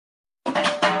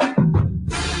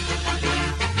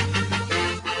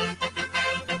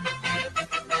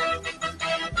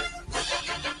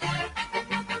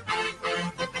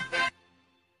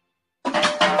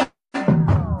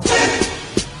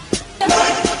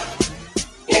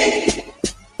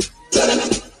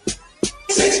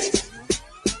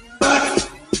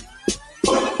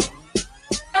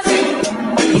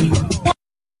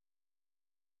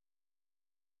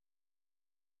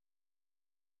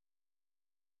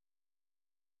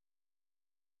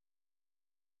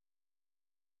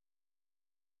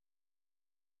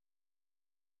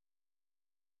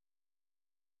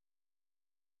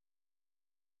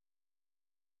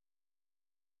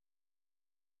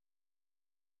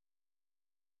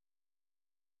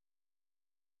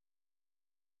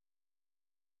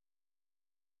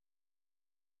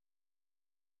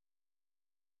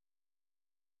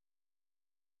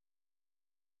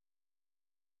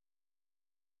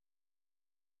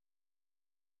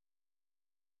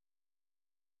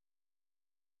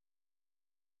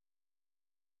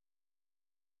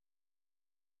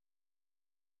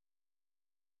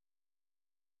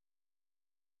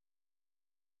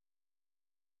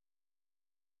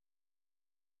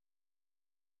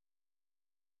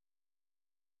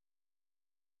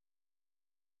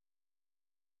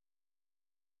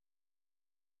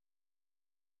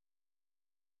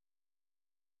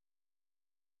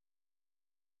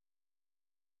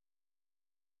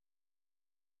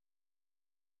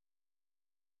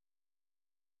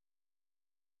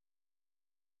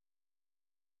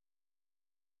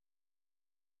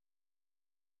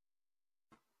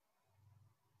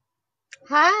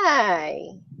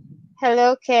Hi.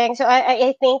 Hello, King. So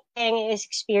I think King is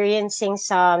experiencing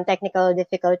some technical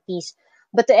difficulties.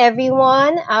 But to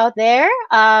everyone out there,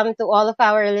 to all of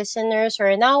our listeners who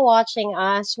are now watching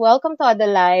us, welcome to the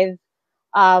live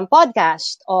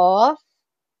podcast of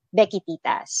Becky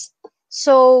Titas.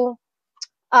 So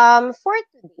for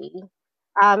today,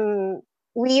 um,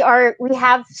 we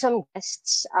have some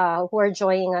guests who are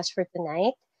joining us for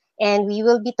tonight, and we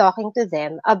will be talking to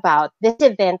them about this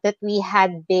event that we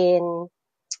had been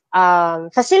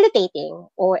facilitating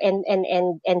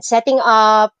and setting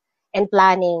up and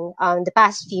planning the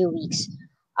past few weeks,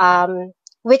 um,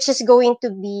 which is going to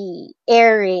be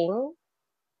airing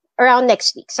around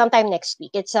next week, sometime next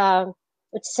week. It's a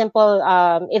simple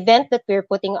event that we're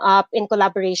putting up in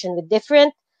collaboration with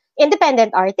different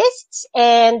independent artists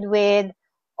and with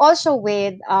also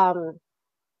with a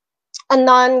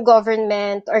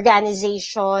non-government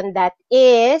organization that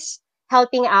is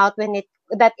helping out when it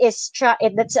that is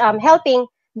that's helping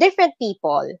different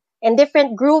people and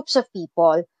different groups of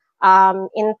people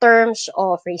in terms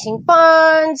of raising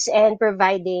funds and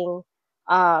providing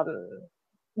um,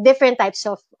 different types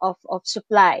of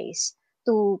supplies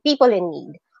to people in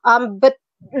need.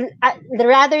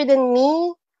 Rather than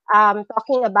me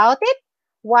talking about it,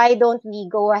 why don't we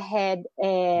go ahead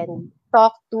and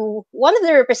talk to one of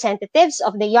the representatives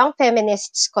of the Young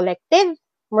Feminists Collective,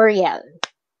 Muriel.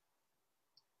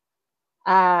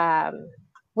 Um,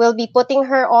 we'll be putting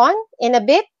her on in a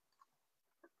bit.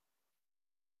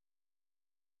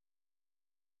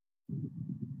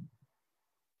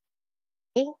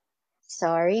 Okay.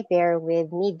 Sorry, bear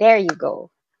with me. There you go.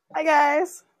 Hi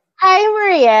guys. Hi,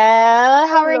 Muriel.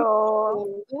 How are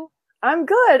Hello. you? I'm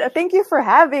good. Thank you for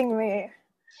having me.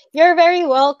 You're very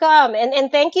welcome.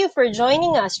 And thank you for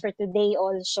joining us for today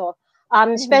also.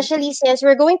 Mhm. Especially since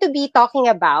we're going to be talking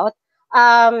about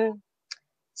um,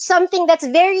 something that's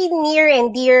very near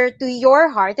and dear to your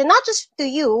heart, and not just to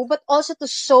you, but also to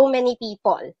so many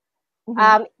people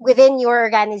Mhm. within your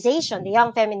organization, the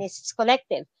Young Feminists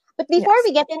Collective. But before Yes.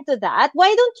 we get into that,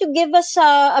 why don't you give us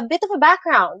a bit of a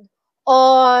background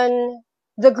on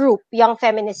the group, Young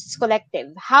Feminists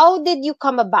Collective? How did you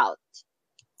come about?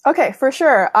 Okay, for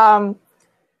sure.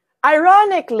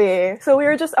 Ironically, so we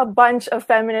were just a bunch of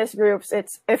feminist groups.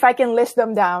 It's if I can list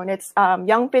them down, it's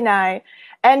Young Pinay,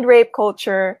 End Rape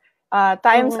Culture,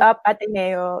 Times Mm-hmm. Up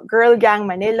Ateneo, Girl Gang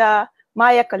Manila,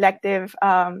 Maya Collective,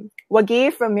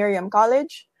 Wagi from Miriam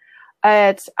College.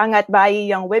 It's Angat Bayi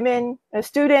Young Women,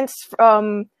 students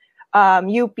from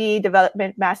UP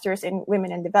Development Masters in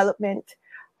Women and Development,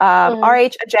 Mm-hmm.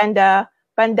 RH Agenda,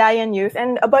 Pandayan Youth,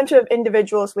 and a bunch of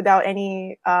individuals without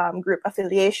any group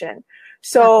affiliation.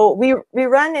 So Okay. we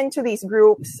run into these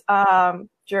groups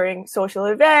during social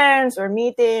events or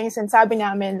meetings, and sabi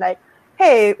namin like,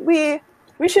 hey, we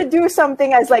should do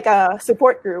something as like a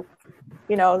support group,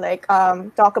 like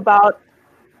talk about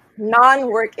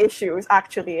non-work issues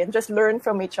actually and just learn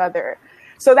from each other.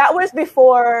 So that was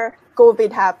before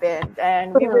COVID happened,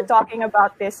 and we were Mm-hmm. talking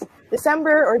about this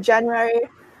December or January.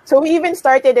 So we even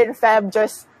started in Feb,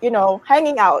 just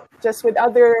hanging out just with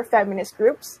other feminist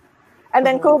groups. And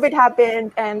then Mm-hmm. COVID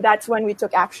happened, and that's when we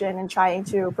took action in trying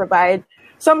to provide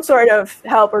some sort of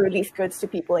help or relief goods to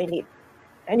people in need.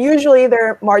 And usually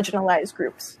they're marginalized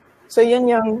groups. So yun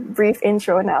yung brief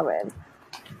intro namin.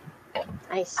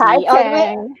 I Hi, see. Oh,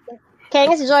 Kang.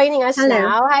 Keng is joining us Hello.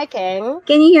 now. Hi, Keng.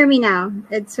 Can you hear me now?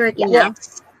 It's working now.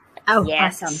 Yes. Oh,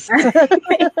 awesome. Yes. All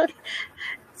right.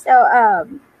 So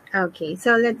okay.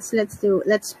 So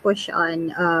let's push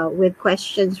on with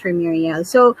questions for Muriel.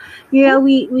 So Muriel,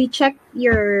 we checked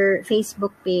your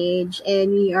Facebook page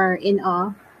and we are in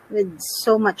awe with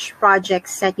so much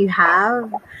projects that you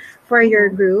have for your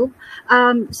Mhm. group.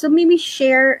 So maybe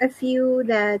share a few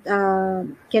that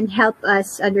can help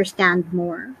us understand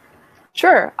more.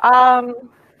 Sure.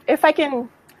 If I can,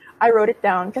 I wrote it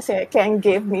down because Ken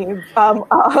gave me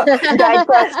guide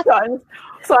questions,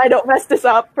 so I don't mess this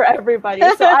up for everybody.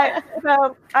 So I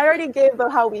already gave the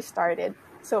how we started.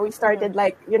 So we started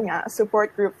like yun nga, a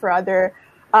support group for other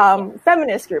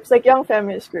feminist groups, like young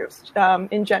feminist groups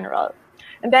in general.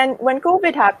 And then when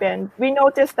COVID happened, we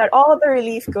noticed that all the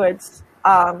relief goods,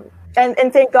 and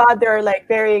thank God they're like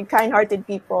very kind-hearted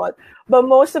people, but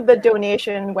most of the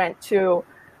donation went to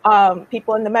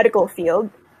people in the medical field,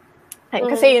 and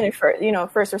kasi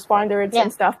first responders Yeah.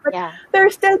 and stuff. But Yeah. there are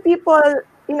still people,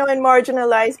 in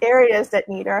marginalized areas that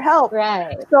need our help.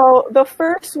 Right. So the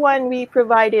first one we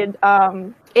provided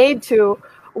aid to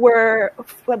were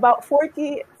about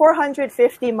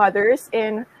 450 mothers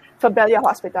in Fabella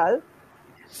Hospital.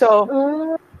 So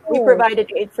we Mm. provided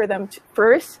aid for them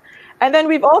first. And then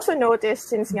we've also noticed,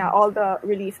 since all the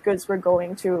relief goods were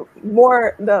going to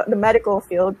more the medical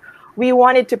field, we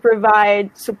wanted to provide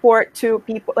support to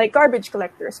people like garbage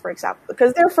collectors, for example,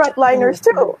 because they're frontliners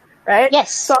too, right?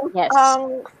 Yes. So Yes.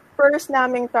 first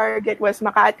naming target was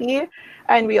Makati,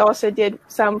 and we also did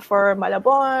some for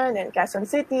Malabon and Quezon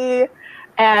City,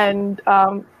 and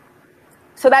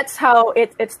so that's how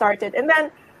it started. And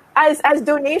then as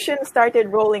donations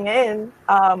started rolling in,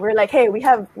 we're like, hey, we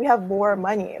have more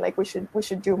money. Like we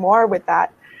should do more with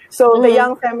that. So the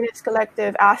Young Feminist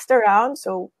Collective asked around,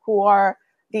 so who are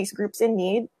these groups in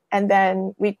need, and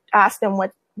then we asked them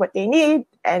what they need,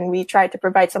 and we tried to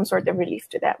provide some sort of relief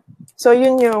to them. So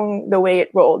yun yung the way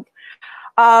it rolled.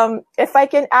 If I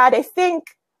can add, I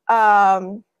think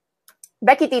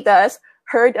Becky Titas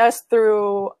heard us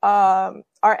through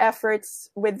our efforts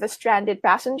with the stranded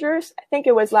passengers. I think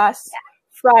it was last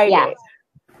Friday. Yeah.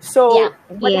 So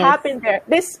what happened there?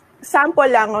 This sample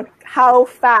lang on how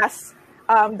fast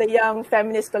the Young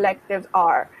Feminist Collectives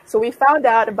are. So we found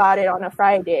out about it on a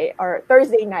Friday or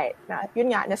Thursday night. Na,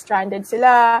 yun nga, na-stranded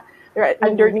sila. They're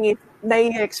underneath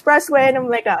the expressway, and I'm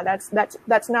like, that's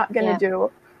not gonna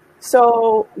do.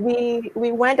 So we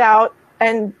went out.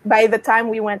 And by the time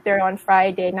we went there on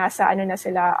Friday, nasa ano na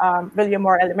sila,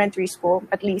 Villamor Elementary School,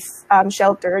 at least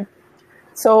sheltered.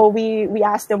 So we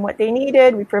asked them what they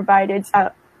needed. We provided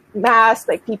masks,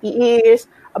 like PPEs,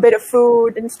 a bit of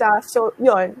food and stuff. So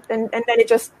yun, and then it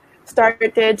just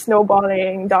started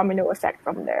snowballing, domino effect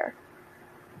from there.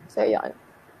 So yun.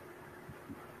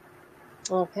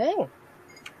 Okay.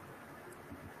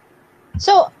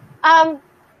 So,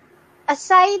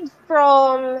 aside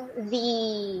from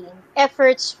the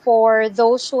efforts for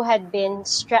those who had been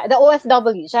the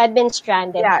OFWs who had been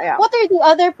stranded, what are the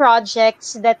other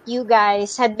projects that you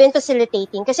guys had been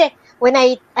facilitating? Kasi when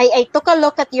I took a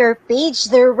look at your page,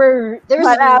 there's really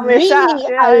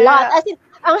a lot. As in,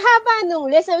 ang haba nung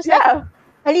list. I was like,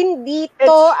 alin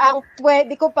dito ang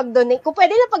pwede ko pag-donate? Kung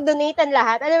pwede na pag-donatean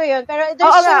lahat, alam mo yun? Pero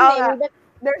there's so many that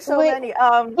there's so many.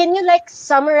 Can you like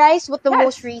summarize what the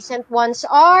most recent ones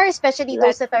are, especially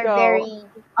those that are very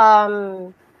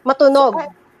matunog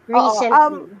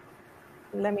recently?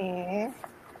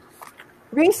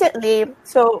 Recently,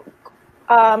 so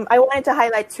I wanted to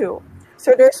highlight two.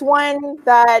 So there's one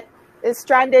that is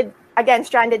stranded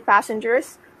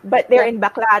passengers, but they're in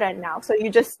Baclaran now. So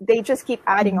they just keep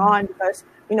adding on because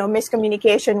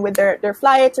miscommunication with their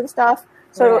flights and stuff.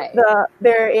 So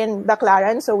they're in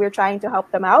Baclaran, so we're trying to help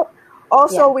them out.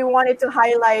 Also, we wanted to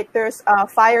highlight there's a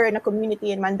fire in a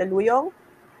community in Mandaluyong.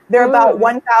 There are about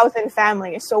 1,000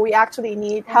 families, so we actually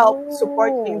need help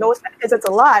supporting those because it's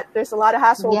a lot. There's a lot of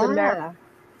hassles in there.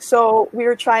 So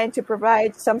we're trying to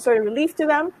provide some sort of relief to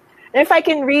them. And if I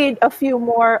can read a few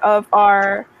more of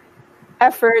our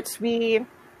efforts, we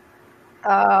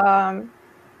had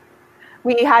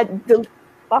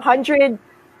 100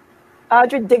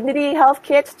 dignity health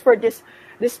kits for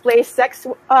displaced sex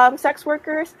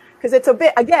workers, because it's a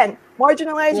bit, again,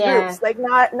 marginalized groups. Like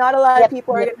not a lot of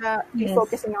people are gonna be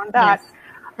focusing on that.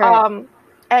 And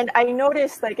I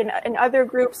noticed like in other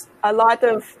groups, a lot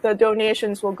of the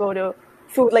donations will go to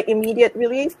food, like immediate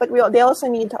relief, but they also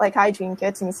need like hygiene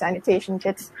kits and sanitation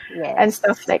kits and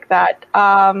stuff like that.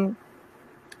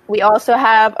 We also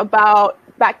have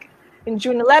back in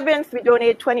June 11th, we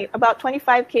donated about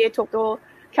 25K total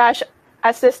cash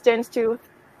assistance to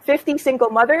 50 single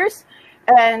mothers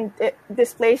and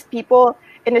displaced people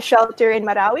in a shelter in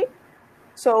Marawi.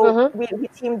 So we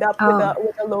teamed up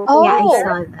with a local. I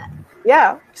saw that.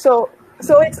 Yeah. So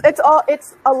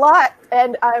it's a lot,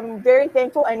 and I'm very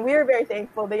thankful, and we're very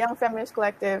thankful. The Young Feminist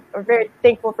Collective are very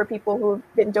thankful for people who've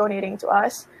been donating to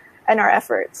us and our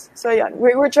efforts. So yeah,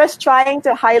 we're just trying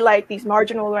to highlight these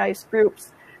marginalized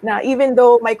groups. Now, even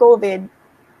though my COVID,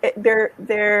 their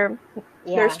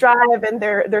strive and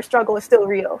their struggle is still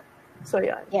real. So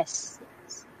yeah. Yes.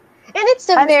 And it's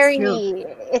a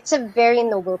very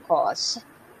noble cause.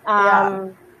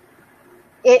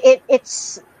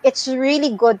 It's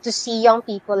really good to see young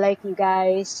people like you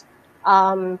guys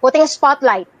putting a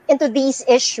spotlight into these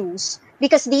issues,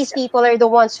 because these people are the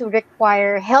ones who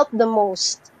require help the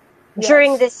most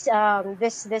during this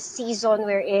season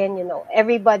we're in.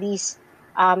 Everybody's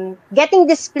getting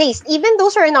displaced. Even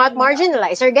those who are not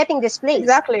marginalized are getting displaced.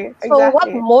 Exactly. So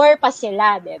what more pa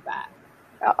sila, diba?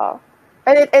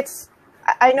 And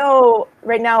I know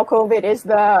right now COVID is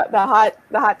the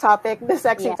hot topic, the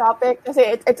sexy topic.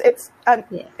 It's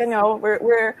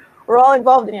we're all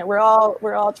involved in it. We're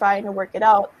all trying to work it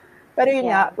out. But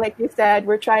like you said,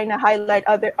 we're trying to highlight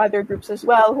other groups as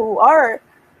well who are,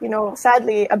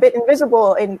 sadly a bit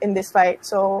invisible in this fight.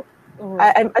 So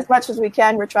As much as we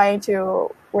can, we're trying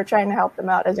to help them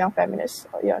out as young feminists.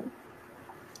 Yun.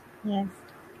 Yes.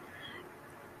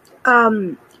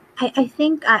 I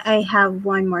think I have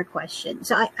one more question.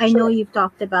 So I know Sure. you've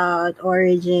talked about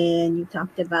origin, you've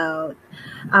talked about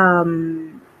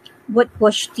what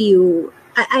pushed you.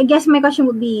 I guess my question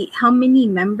would be, how many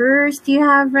members do you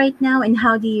have right now, and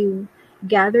how do you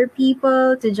gather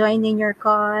people to join in your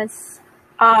cause?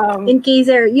 In case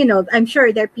I'm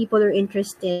sure there are people who are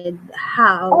interested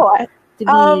how to be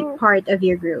part of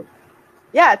your group.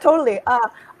 Yeah, totally.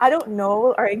 I don't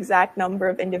know our exact number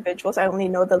of individuals. I only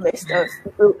know the list of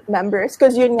group members.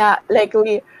 Because how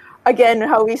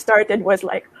we started was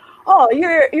like, oh,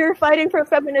 you're fighting for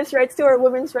feminist rights too, or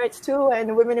women's rights too,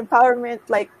 and women empowerment.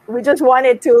 Like, we just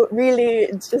wanted to really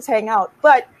just hang out.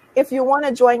 But if you want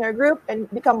to join our group and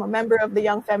become a member of the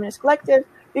Young Feminist Collective,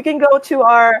 you can go to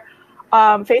our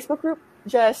Facebook group.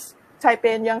 Just type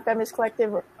in Young Feminist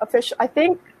Collective official. I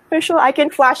think official. I can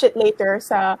flash it later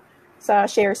sa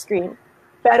share screen.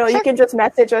 Pero you can just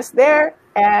message us there,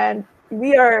 and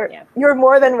you're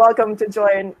more than welcome to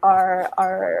join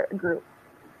our group.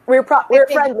 We're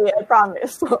friendly, I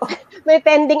promise. May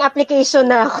pending application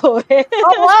na ako.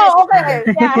 Oh, wow, okay.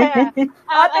 Yeah.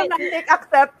 Automatic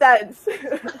acceptance.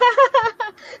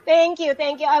 Thank you.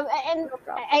 And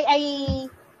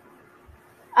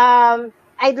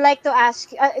I'd like to ask,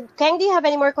 Kang, do you have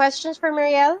any more questions for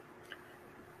Marielle?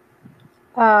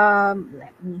 Let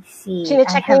me see.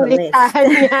 I have a list.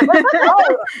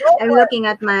 I'm looking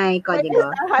at my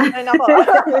código.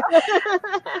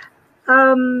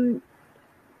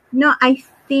 No, I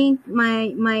think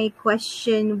my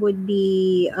question would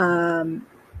be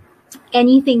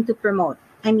anything to promote.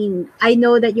 I mean, I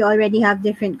know that you already have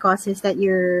different causes that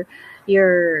you're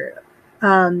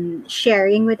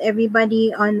sharing with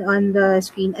everybody on the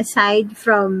screen. Aside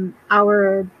from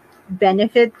our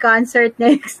benefit concert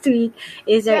next week,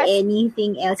 is there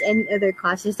anything else, any other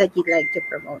causes that you'd like to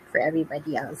promote for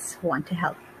everybody else who want to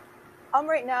help?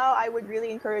 Right now, I would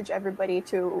really encourage everybody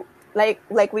to, like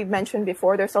we've mentioned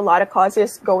before, there's a lot of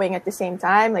causes going at the same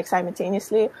time, like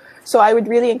simultaneously. So I would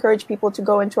really encourage people to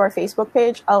go into our Facebook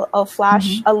page. I'll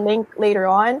flash a link later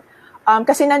on.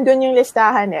 Kasi nandun yung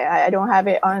listahan eh. I don't have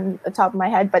it on the top of my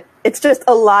head, but it's just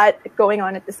a lot going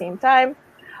on at the same time.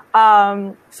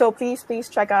 So please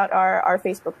check out our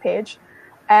Facebook page.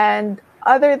 And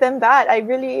other than that, I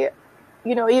really,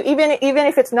 even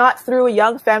if it's not through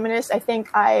Young Feminists, I think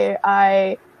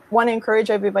I want to encourage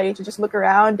everybody to just look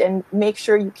around and make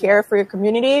sure you care for your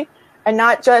community, and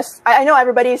not just, I know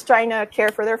everybody's trying to care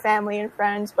for their family and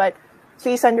friends, but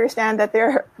please understand that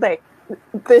they're like,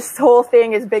 this whole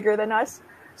thing is bigger than us.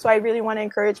 So I really want to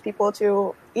encourage people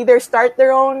to either start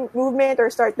their own movement or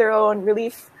start their own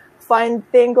relief fund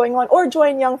thing going on, or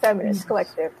join Young Feminist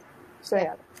Collective. So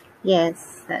yeah.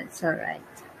 Yes, that's all right.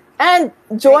 And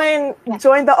join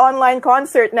the online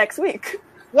concert next week.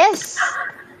 Yes.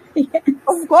 Yes.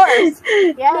 Of course.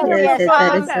 Yes,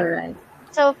 that is all right.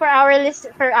 So for our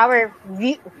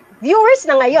viewers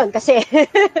na ngayon, kasi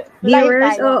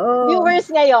viewers,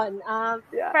 viewers ngayon.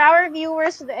 For our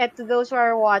viewers, to those who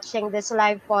are watching this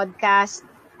live podcast,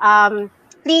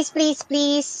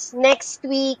 please, next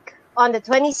week on the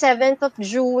 27th of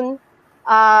June,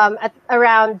 at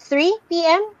around 3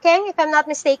 p.m., Keng, if I'm not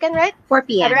mistaken, right? 4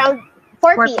 p.m. At around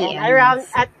 4 p.m. Around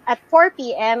at 4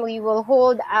 p.m. we will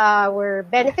hold our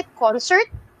benefit concert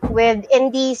with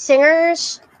indie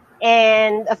singers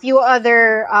and a few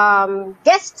other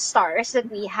guest stars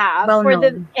that we have,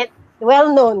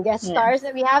 well-known guest stars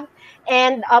that we have.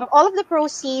 And all of the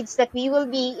proceeds that we will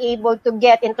be able to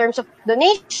get in terms of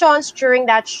donations during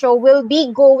that show will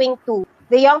be going to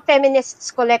the Young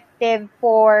Feminists Collective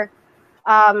for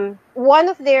one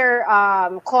of their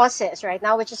causes right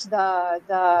now, which is the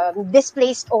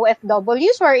displaced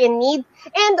OFWs who are in need.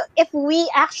 And if we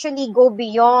actually go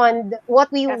beyond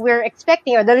what we were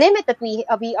expecting, or the limit that we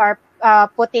are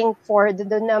putting for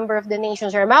the number of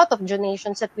donations or amount of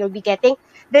donations that we'll be getting,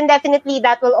 then definitely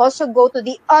that will also go to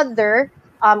the other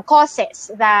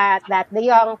causes that the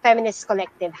Young Feminist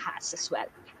Collective has as well.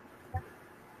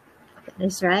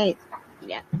 That's right.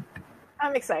 Yeah.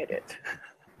 I'm excited.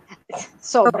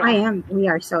 So I am. We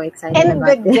are so excited and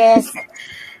about this.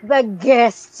 The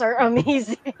guests are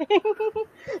amazing.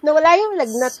 Nawala yung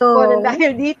lagnat ko na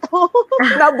dahil dito.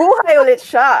 Nabuhay ulit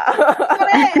siya.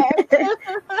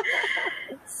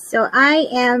 So I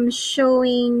am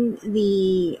showing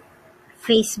the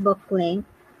Facebook link.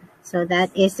 So that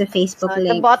is the Facebook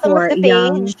link for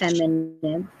Young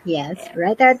Feminine. Yes,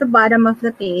 right there at the bottom of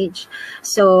the page.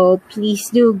 So please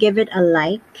do give it a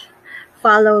like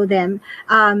follow them.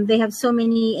 They have so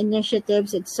many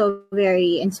initiatives. It's so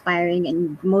very inspiring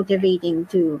and motivating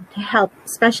to help,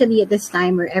 especially at this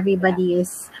time where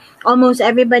almost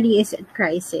everybody is at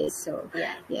crisis. So,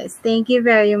 yes, thank you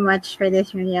very much for this,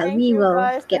 Marielle. Thank We you will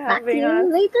guys get for back to having you us.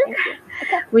 later.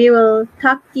 We will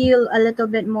talk to you a little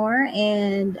bit more.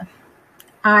 And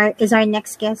is our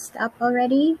next guest up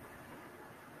already?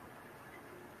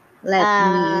 Let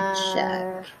me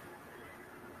check.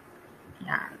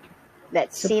 Yeah.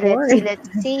 Let's Support.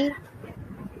 see.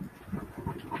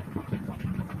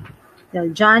 So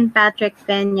John Patrick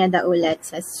Peña Daulet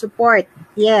says, support.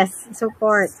 Yes,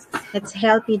 support. Let's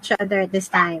help each other at this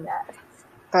time.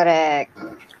 Correct.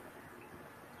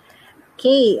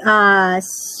 Okay,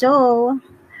 so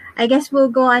I guess we'll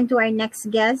go on to our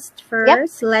next guest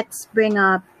first. Let's bring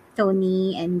up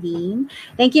Tony and Dean.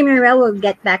 Thank you, Muriel. We'll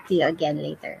get back to you again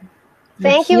later.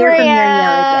 Thank you, Hear from Muriel.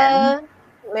 again.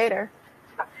 Later.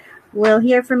 We'll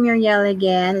hear from Muriel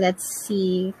again. Let's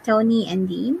see. Tony and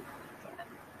Dean.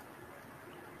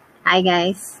 Hi,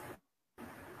 guys.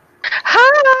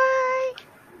 Hi!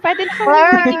 Pwede na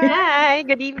kami hi.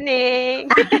 Good evening.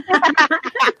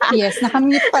 Yes,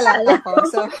 nakamute pala ako.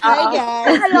 So, hi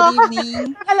guys. Good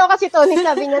evening. Kaloka si Tony,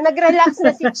 sabi niya, nag-relax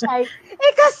na si Chai.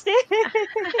 Kasi,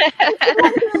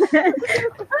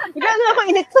 gano'n ako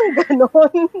initong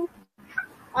gano'n.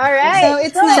 Alright. So,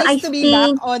 it's nice to be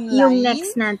back online. Yung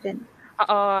next natin.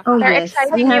 Oo. Oh, Pero yes.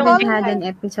 We exciting yung haven't had an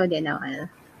episode in a while.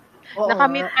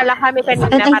 nakamute pala kami kanina.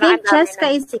 And I Parang think ang dami Cheska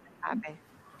na is... sabi.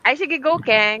 Ay, sige, go,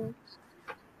 Keng.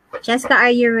 Cheska,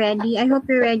 are you ready? I hope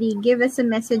you're ready. Give us a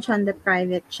message on the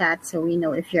private chat so we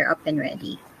know if you're up and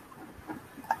ready.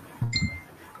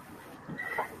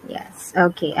 Yes.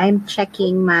 Okay. I'm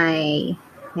checking my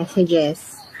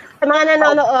messages. Sa mga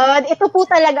nanonood, ito po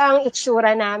talaga ang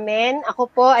itsura namin. Ako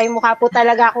po ay mukha po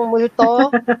talaga akong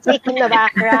multo sa itim na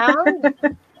background.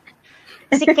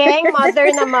 Si Keng, mother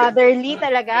na motherly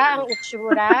talaga ang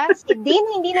itsura. Si Dean,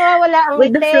 hindi nawawala ang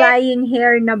With the ngiti. flying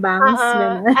hair na bangs.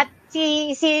 At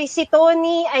si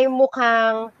Tony ay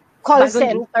mukhang call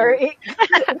center.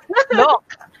 Look.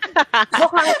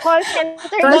 Mukhang call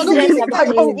center.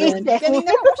 Bagong gising. Kanina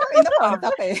ko siya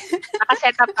kinakontak eh.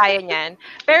 Nakaset up tayo niyan.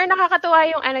 Pero nakakatuwa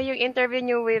yung yung interview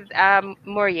niyo with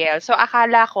Muriel. So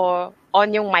akala ko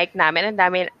on yung mic namin, ang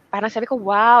dami, parang sabi ko,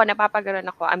 wow,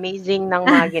 napapagano'n ako. Amazing ng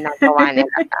mga ginagawa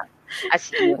nila. As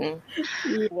in.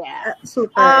 Yeah.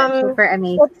 Super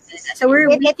amazing. So we're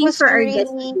waiting for our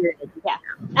guest. Yeah.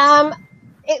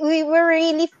 We were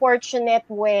really fortunate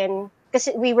because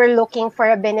we were looking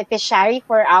for a beneficiary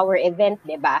for our event,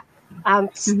 diba?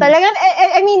 Talagang,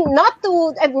 I mean,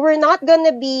 we're not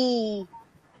gonna be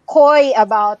coy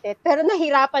about it, pero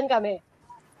nahirapan kami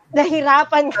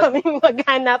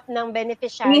maghanap ng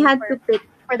beneficiary. We had to pick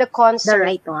for the concert.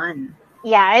 The right one.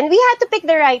 Yeah, and we had to pick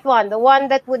the right one, the one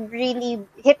that would really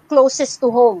hit closest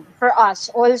to home for us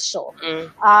also.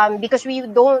 Because we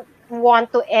don't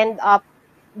want to end up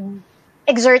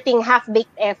exerting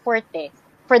half-baked effort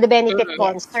for the benefit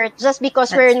concert just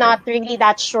because we're not really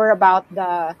that sure about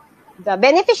the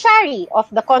beneficiary of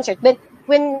the concert. But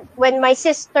when my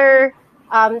sister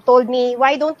told me,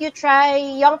 why don't you try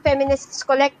Young Feminists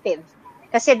Collective?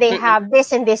 Kasi they have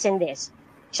this and this and this.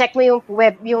 Check mo yung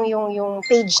yung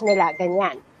page nila,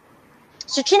 ganyan.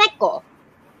 So, chinek ko.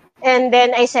 And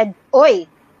then I said, oy,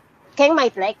 Keng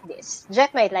might like this.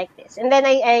 Jeff might like this. And then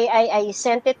I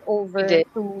sent it over to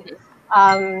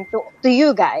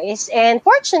you guys. And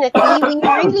fortunately, we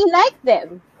really like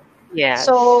them. Yeah.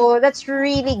 So that's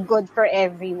really good for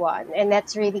everyone, and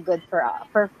that's really good for us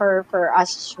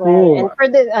as well, and for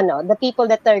the people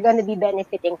that are going to be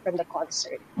benefiting from the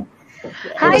concert.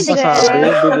 Hi, Jeff.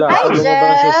 Hi,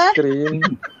 Jeff. Screen.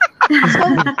 So,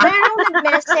 merong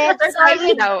nag-message.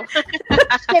 Sorry now.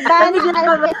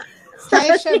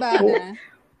 Hi, Shabana.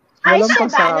 Walang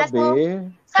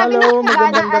pasabi. Hello,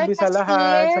 magandang gabi sa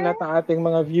lahat, sa lahat ng ating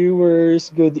mga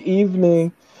viewers. Good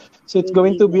evening. So it's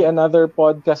going to be another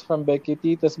podcast from Becky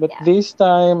Titas, but this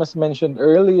time, as mentioned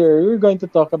earlier, we're going to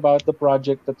talk about the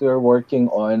project that we're working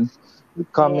on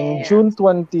coming June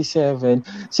 27.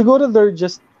 Siguro there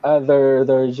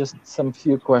are just some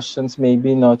few questions,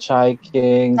 maybe Chai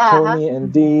King, Tony,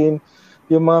 and Dean.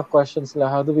 Yung mga questions la,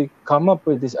 how do we come up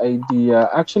with this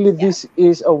idea? Actually, this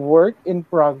is a work in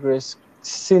progress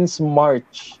since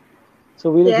March. So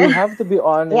we have to be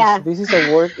honest. Yeah. This is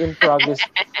a work in progress.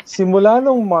 Simula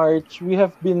nung March, we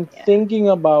have been thinking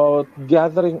about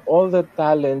gathering all the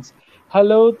talents.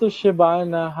 Hello to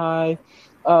Shibana. Hi.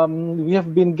 We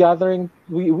have been gathering.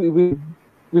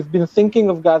 We've been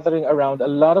thinking of gathering around a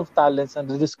lot of talents and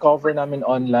discover namin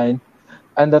online.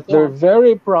 and that they're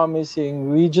very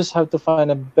promising. We just have to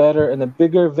find a better and a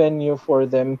bigger venue for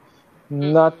them,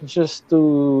 not just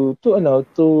to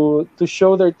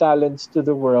show their talents to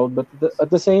the world, but at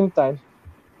the same time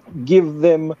give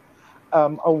them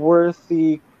a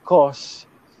worthy cause.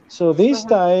 So this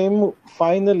time,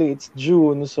 finally, it's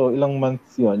June. So ilang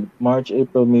months yon? March,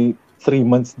 April, May. 3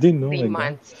 months din, no? 3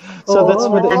 months. So that's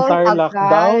for the entire tagal.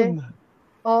 lockdown.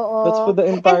 That's for the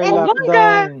entire And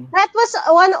lockdown. that was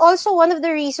one of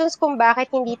the reasons kung bakit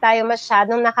hindi tayo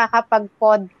masyadong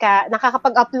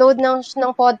nakakapag-upload ng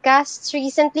podcasts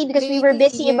recently, because we were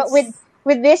busy with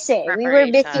this We were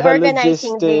busy Preparation.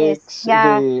 organizing this. Logistics,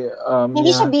 Yeah.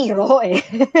 Hindi siya biro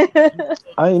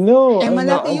I know.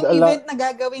 malaki yung event na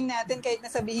gagawin natin kahit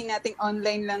nasabihin natin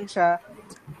online lang siya.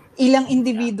 Ilang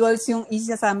individuals yung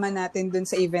isasama natin dun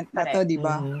sa event na to, di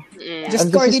ba? Just and this is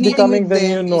coordinating becoming with the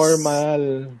new them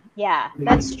normal. Yeah,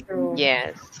 that's true.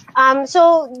 Yes.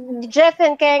 So Jeff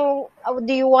and Keng,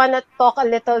 do you want to talk a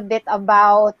little bit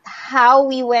about how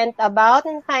we went about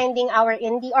in finding our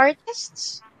indie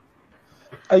artists?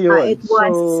 Ayun. It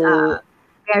was a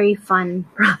very fun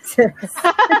process.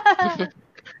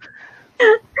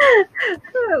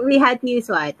 We had to use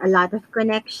a lot of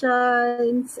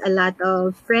connections, a lot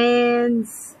of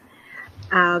friends.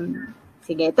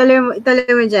 Sige, tuloy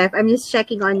mo, Jeff. I'm just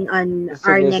checking on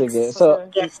our next So,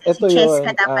 guest. ito Si Ches yun,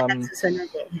 ka dapat ang susunod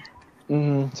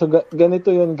So, ganito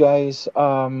yun, guys.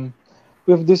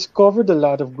 We've discovered a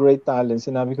lot of great talent,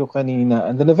 sinabi ko kanina.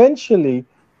 And then eventually,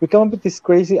 we come up with this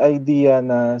crazy idea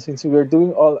na since we're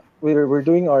doing our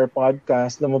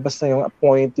podcast, lumabas na yung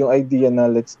idea na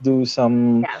let's do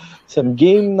some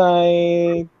game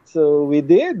night. So we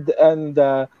did, and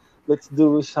let's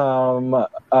do some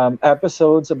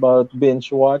episodes about binge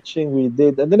watching. We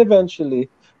did, and then eventually,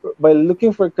 by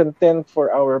looking for content for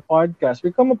our podcast,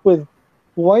 we come up with,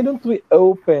 why don't we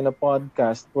open a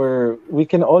podcast where we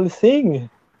can all sing?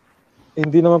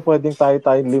 Hindi naman pwedeng tayo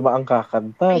 5 ang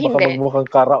kakanta. Baka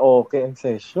magmukhang karaoke and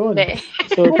session.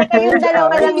 So, yung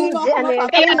dalawa lang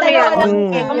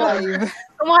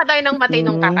Kumuha tayo ng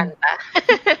matinong kakanta.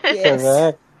 Yes.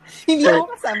 Correct. Hindi ako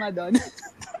kasama doon.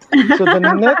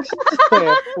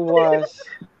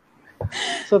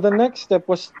 So the next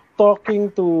step was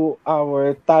talking to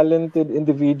our talented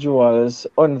individuals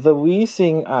on the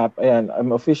WeSing app. Ayan,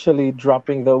 I'm officially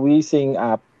dropping the WeSing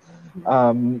app.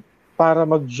 Para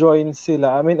mag-join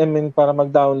sila. I mean para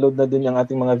mag-download na din yung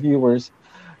ating mga viewers.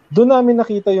 Doon namin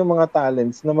nakita yung mga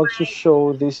talents na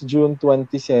mag-show this June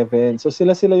 27. So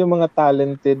sila yung mga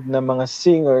talented na mga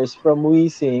singers from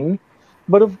WeSing.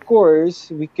 But of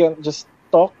course, we can't just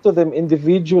talk to them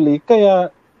individually. Kaya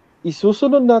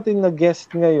isusunod natin na guest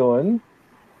ngayon,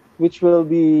 which will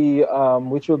be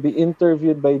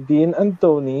interviewed by Dean and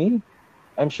Tony.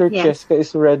 I'm sure Cheska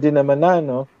is ready naman na,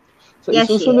 no? So,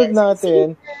 isusunod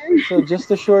natin. So,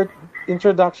 just a short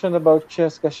introduction about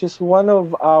Cheska. She's one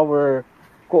of our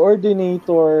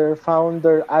coordinator,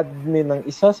 founder, admin ng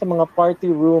isa sa mga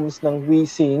party rooms ng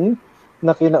WeSing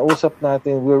na kinausap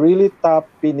natin. We really top,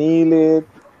 pinilit,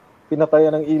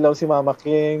 pinatayan ng ilaw si Mama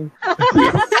King.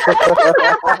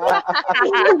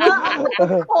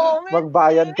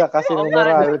 Magbayad ka kasi ng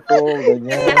moral ko.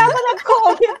 Ganyan. Kaya ako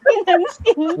nag-comment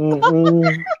pinansin.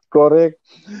 Correct.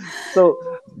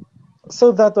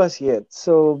 So that was it.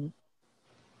 So,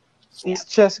 is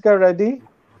Cheska ready?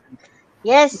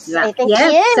 Yes, I think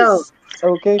she is. So,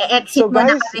 okay. So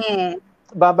guys,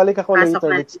 babalik ako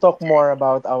later. Let's talk more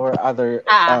about our other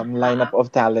lineup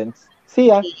of talents. See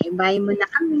ya. Okay, bye muna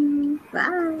kami.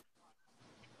 Bye.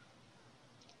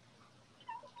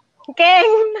 Okay.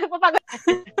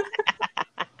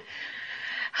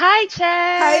 Hi,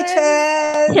 Ches! Hi,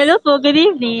 Ches! Hello po, good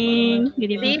evening.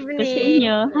 Good evening po sa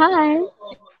inyo. Hi.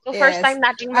 So, first time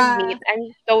nating mag-meet.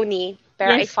 I'm Tony,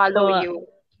 pero I follow you.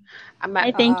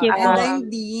 Thank you po. And I'm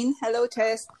Dean. Hello,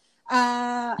 Ches.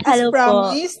 Hello as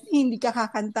promised, hindi ka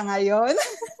kakanta ngayon.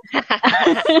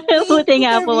 Buti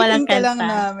nga po, walang ka kanta. lang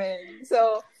namin.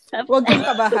 So, huwag kang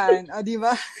kabahan. O, di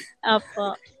ba?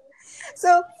 Opo.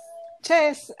 So,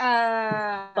 Ches,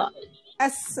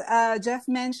 as Jeff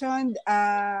mentioned,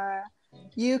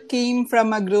 you came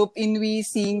from a group in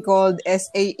WeSing called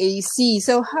SAAC.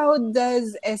 So, how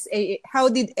did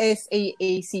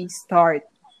SAAC start?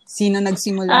 Sino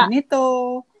nagsimula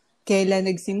nito? Kailan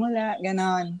nagsimula?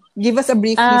 Ganon. Give us a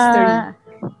brief history.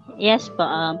 Yes po.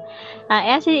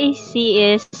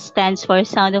 SAAC stands for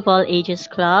Sound of All Ages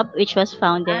Club, which was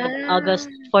founded August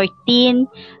 14,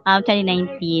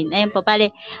 2019. Ayun po,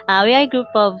 pale, we are a group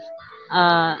of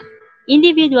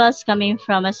individuals coming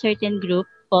from a certain group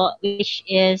po, which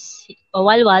is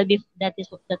Walwal. That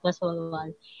was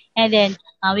Walwal. And then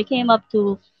we came up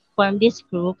to form this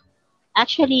group,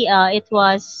 actually, it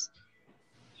was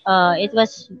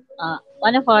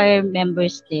one of our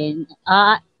members din.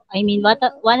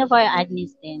 One of our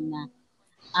admins din na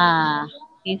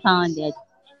we founded.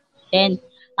 Then,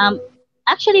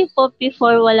 actually po,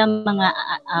 before walang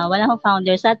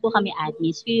founders, lahat po kami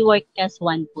admins. We work as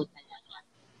one po talaga.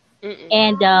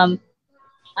 And,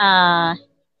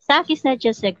 SAC is not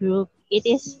just a group. It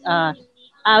is,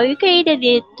 we created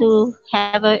it to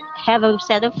have a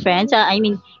set of friends,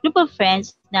 group of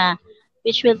friends na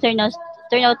which will turn out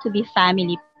to be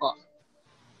family po.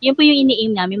 Yun po yung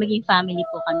ini-aim namin, maging family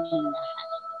po kami lahat.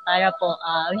 Para po,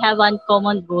 we have one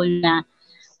common goal na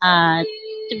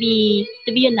to be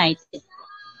united.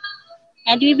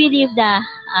 And we believe that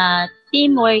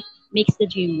teamwork makes the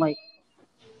dream work.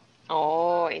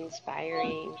 Oh,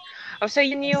 inspiring. Oh, so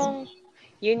yun yung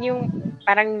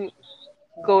parang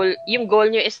goal, yung goal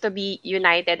nyo is to be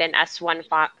united and as one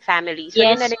family. So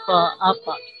Yes yun na rin po,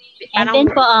 opo. And parang then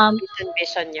po,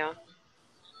 vision nyo.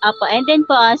 opo, and then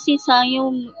po, since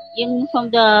yung from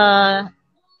the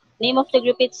name of the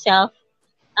group itself,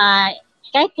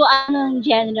 kahit po anong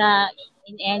genre,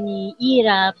 in any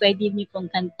era, pwede niyo pong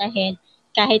kantahin.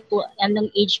 Kahit po anong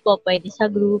age po, pwede sa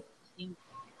group.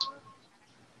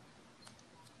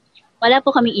 Wala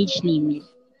po kaming age limit.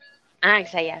 Ang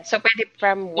saya. So pwede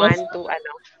from 1 to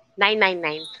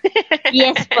 999.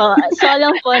 Yes po. Solo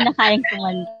po na kayang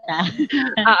kumanta.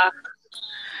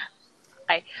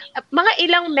 Okay. Mga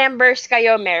ilang members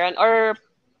kayo meron or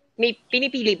may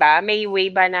pinipili ba? May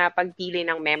way ba na pagpili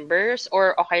ng members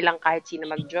or okay lang kahit sino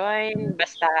mag-join?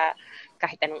 Basta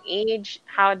kahit anong age?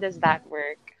 How does that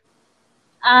work?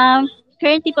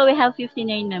 Currently po, we have 59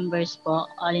 members po.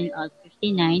 All in all,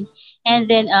 59. And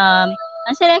then, ang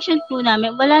selection po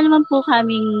namin, wala naman po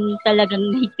kaming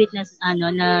talagang higpit na,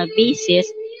 na basis.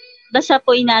 Basta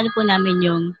po, inaano po namin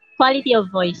yung quality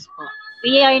of voice po.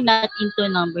 We are not into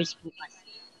numbers po kasi.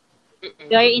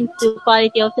 We are into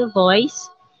quality of the voice.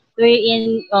 We're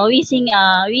in, we sing,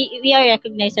 we are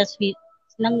recognized as we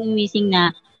sing na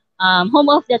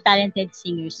home of the talented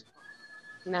singers.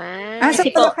 Nice. So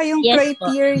pala kayong Yes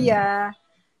criteria,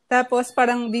 tapos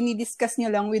parang dinidiscuss nyo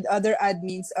lang with other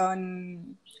admins on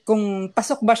kung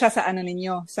pasok ba siya sa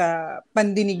ninyo, sa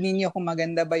pandinig ninyo, kung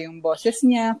maganda ba yung boses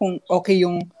niya, kung okay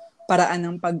yung paraan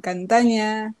ng pagkanta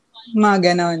niya,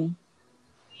 mga ganon.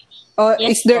 O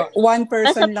Yes is there po. one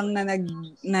person lang na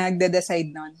nagde-decide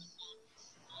nun?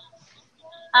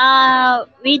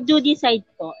 We do decide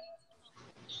po.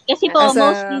 Kasi po,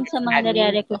 mostly sa mga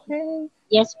nare-recruit. Okay.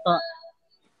 Yes po.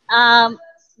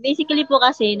 Basically po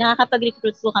kasi,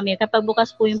 nakakapag-recruit po kami kapag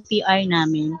bukas po yung PR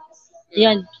namin.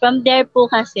 Yun, from there po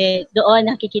kasi,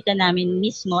 doon nakikita namin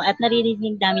mismo at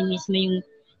naririnig namin mismo yung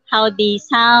how they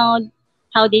sound,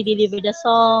 how they deliver the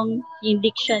song, yung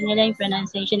diction nila, yung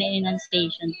pronunciation and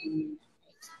enunciation.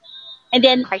 And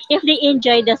then, if they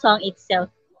enjoy the song itself,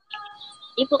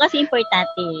 yun po kasi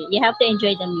importante. You have to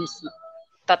enjoy the music.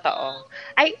 Totoo.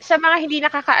 Ay, sa mga hindi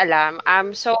nakakaalam,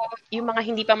 so yung mga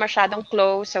hindi pa masyadong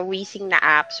close sa Wheezing na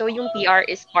app, so yung PR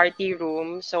is party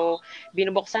room. So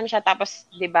binubuksan siya tapos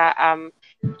 'di ba,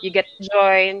 you get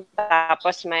join,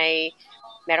 tapos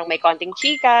merong may konting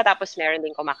chika, tapos meron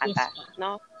din kumakanta,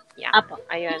 no? Yeah. Apo.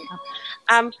 Ayun.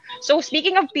 So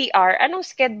speaking of PR, anong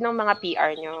sked ng mga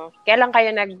PR nyo? Kailan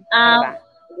kayo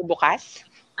bukas?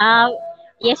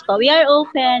 Yes po, we are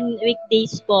open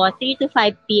weekdays po, 3 to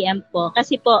 5 p.m. po.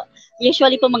 Kasi po,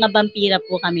 usually po mga vampira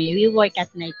po kami. We work at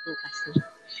night po kasi.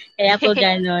 Kaya po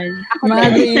ganon. Mga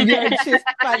graveyard shift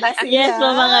pala sila. Yes po,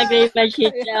 mga graveyard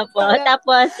shift na po.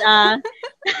 Tapos,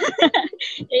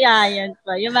 yeah, yan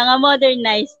po. Yung mga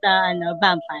modernized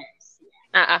vampires.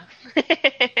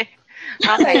 Okay.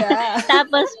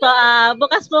 Tapos po,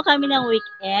 bukas po kami ng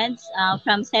weekends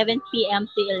from 7 p.m.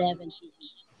 to 11 p.m.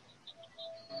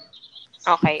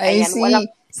 Okay, I ayan. see. Walang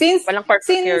since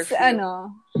curfew.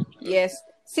 Yes,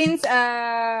 since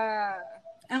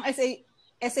ang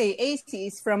SAAC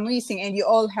is from Wheezing and you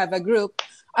all have a group,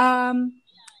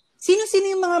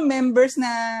 sino-sino yung mga members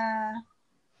na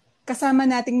kasama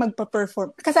nating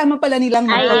magpa-perform? Kasama pala nilang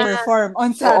magpa-perform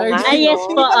on Saturday. Yes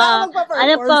po.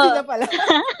 Ano po? Sila pala.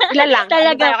 Ilan lang?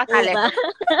 Talaga tayo po kasali? ba?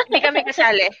 Hindi kami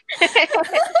kasali.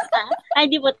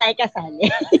 Hindi po tayo kasali.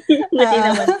 Buti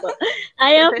naman po.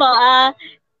 Ayun po,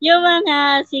 yung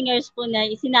mga singers po na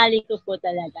isinali ko po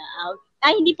talaga.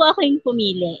 Hindi po ako yung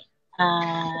pumili.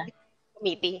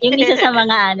 Yung isa sa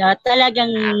mga talagang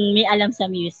may alam sa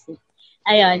music.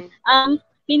 Ayun.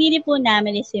 Pinili po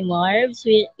namin is si Morbs,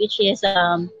 which is,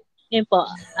 yun po,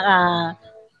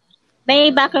 may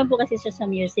background po kasi siya sa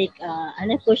music.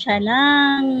 Ano po siya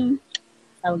ng,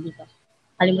 tawag dito,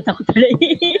 Kalimutan ko tuloy.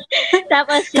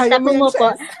 Tapos yung Kaya mo yan, Takumo po.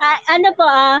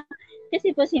 Chess. Kasi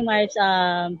po si Mars,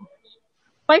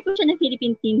 part po siya ng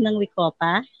Philippine team ng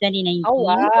Wicopa 2019. Oh,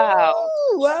 wow.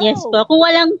 Wow. Yes po. Kung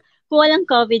walang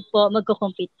COVID po,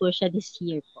 magko-compete po siya this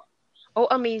year po. Oh,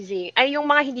 amazing. Ay, yung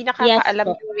mga hindi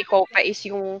nakakaalam, Yes, yung Wicopa is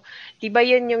yung, di ba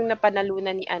yun yung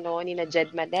napanalunan ni na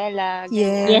Jed Madela?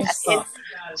 Ganyan. Yes As po. in,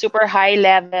 super high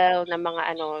level na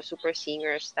mga super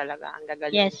singers talaga. Ang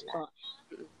gagaling Yes nila. po.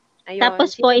 Ayun,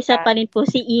 Tapos po, isa pa rin po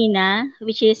si Ina,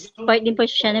 which is part din po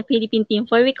siya ng Philippine team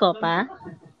for Wicopa.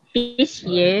 This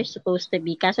year, supposed to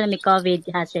be. Kaso na may COVID,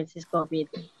 hassle is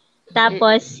COVID.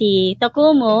 Tapos si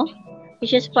Takumo,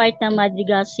 which is part ng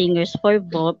Madrigal Singers for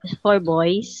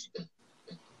boys.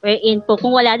 Wherein po,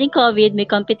 kung wala din COVID, may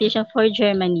competition for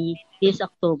Germany this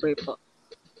October po.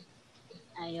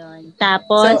 Ayun.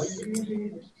 Tapos,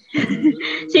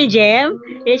 si Jem,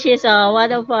 which is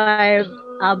one of our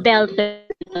belters.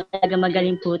 Talaga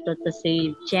magaling po to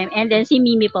si Jem. And then si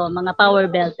Mimi po, mga power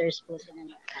belters po sila.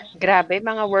 Grabe,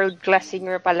 mga world-class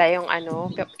singer pala yung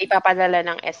ipapadala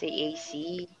ng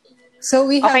SAAC. So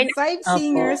we have Okay. 5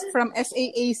 singers from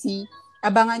SAAC.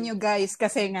 Abangan nyo guys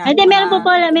kasi nga. Hindi, meron po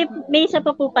pala, may isa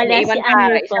pa po pala, May si iwan pa,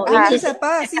 Amir isa po. pa. Which is, Isa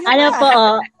pa. Sino ano pa? po,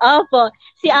 opo,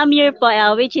 si Amir po,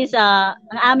 which is ang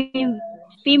aming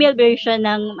female version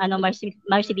ng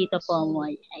Marcelito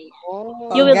Pomoy. Oh.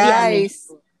 You will be guys,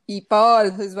 amazed. people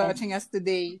who's watching us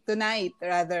tonight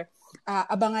rather,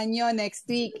 abangan nyo next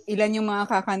week ilan yung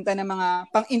mga kakanta ng mga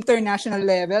pang-international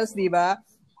levels, di ba?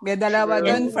 May dalawa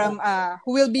doon from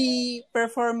who will be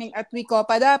performing at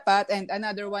Wicopa dapat and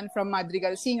another one from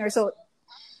Madrigal Singer. So,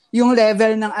 yung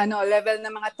level ng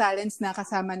mga talents na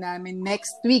kasama namin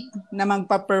next week na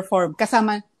magpa-perform.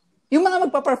 Kasama, yung mga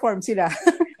magpa-perform sila.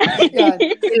 Yun.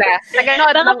 Sila.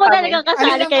 Taga-nood Baka lang po kami. talaga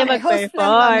kasali kayo Host lang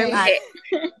mag-perform. kami.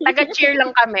 Taga-cheer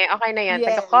lang kami. Okay na yan. Yes.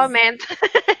 Taga-comment.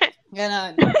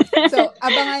 Ganon. So,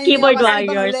 abangan nyo Keyboard yung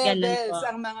warriors, ibang ganun levels po.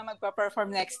 ang mga magpa-perform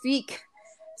next week.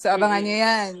 So, abangan nyo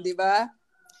yan, di ba?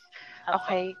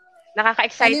 Okay.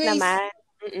 Nakaka-excite Anyways, naman.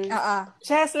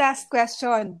 Chess, last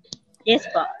question. Yes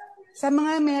po. Sa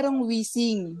mga merong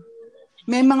wising,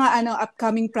 may mga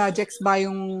upcoming projects ba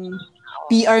yung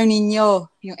PR ninyo,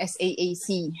 yung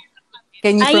SAAC?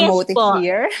 Can you Yes promote it po.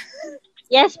 here?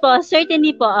 Yes po,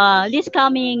 certainly po. This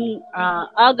coming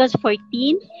August 14,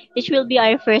 which will be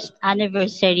our first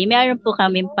anniversary, meron po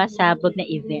kami pasabog na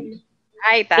event.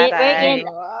 Ay, taray.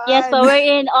 Yes po,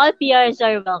 wherein all PRs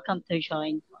are welcome to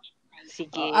join.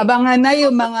 Sige. Abangan na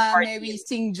yung mga may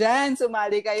wising dyan.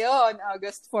 Sumali kayo on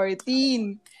August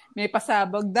 14. May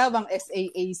pasabog daw ang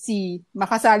SAAC.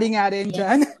 Makasali nga rin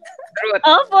dyan. Truth.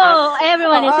 Opo,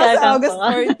 everyone is Sa welcome August po.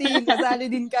 14, kasali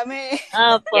din kami.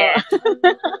 Opo. Yes.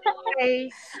 Okay.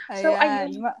 So, Ayan.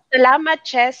 Salamat,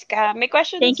 Cheska. May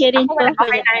questions? Thank you rin Ako, po for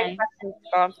okay the na yung questions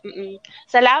ko.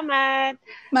 Salamat.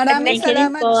 Maraming Thank you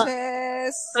rin salamat, po.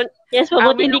 Chess. Yes po,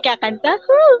 buti hindi kakanta.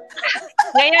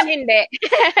 Ngayon, hindi.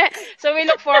 So, we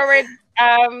look forward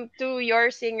to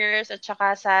your singers at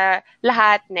saka sa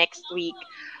lahat next week.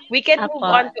 We can move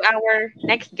Apo. on to our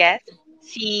next guest.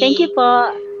 Thank you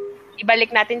po.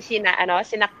 Ibalik natin sina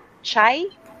Chai.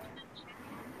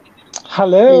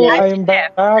 Hello, I'm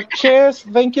back. Chess,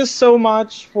 thank you so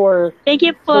much for Thank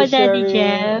you po, sharing Daddy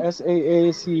Jeff.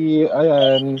 SAAC.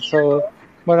 Ayan, so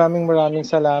maraming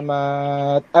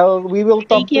salamat. We will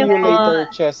talk Thank to you you po. later,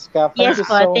 Cheska. Thank Yes you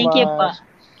po, so thank much. you po.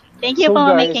 Thank you So, po,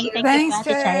 guys, Making. Thank thanks, you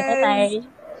po, Ate Chai. Chess. Bye-bye.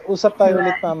 Usap tayo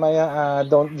ulit mamaya.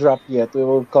 Don't drop yet. We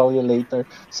will call you later.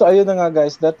 So, ayun na nga,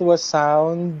 guys. That was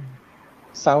sound,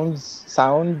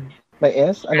 may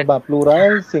S? Ano ba?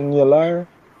 Plural? Singular?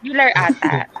 Singular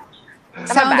ata.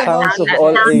 Sound of all Sounds of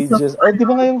all ages. Ay, di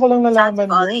ba ngayon ko lang nalaman?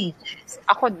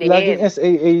 Ako din. Laging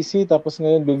SAAC, tapos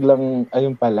ngayon biglang,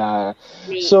 ayun pala.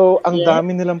 So, ang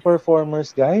dami nilang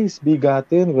performers, guys.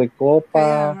 Bigatin, Kaya Wicopa.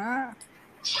 nga.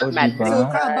 O, diba? So,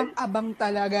 kaabang-abang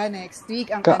talaga next week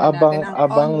ang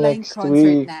Kaabang-abang online next concert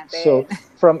week. natin. So,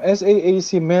 from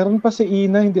SAAC, meron pa si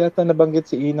Ina. Hindi ata nabanggit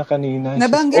si Ina kanina. She's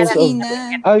Nabanggit also- si Ina.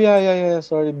 Yeah.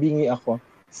 Sorry, bingi ako.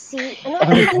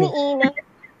 Ano ni Ina?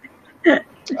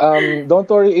 Don't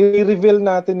worry, i-reveal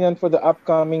natin yan for the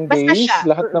upcoming Basta days. siya.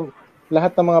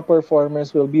 Lahat ng mga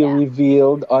performers will be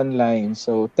revealed online.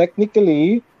 So,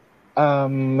 technically,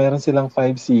 meron silang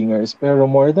 5 singers. Pero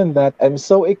more than that, I'm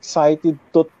so excited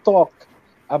to talk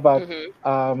about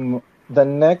the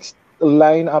next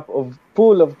lineup of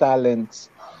pool of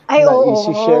talents Ay, na oo.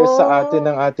 isi-share sa atin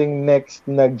ng ating next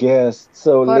na guest.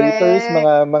 So, Correct.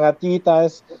 later, mga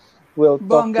titas, we'll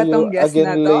talk Bongga to you tong guest again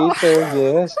na to. later.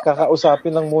 Yes,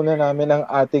 kakausapin lang muna namin ang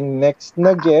ating next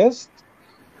na guest.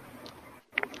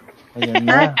 Ayan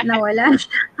na. Nawala.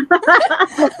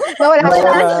 Nawala.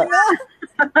 Nawala.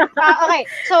 Okay.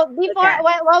 So before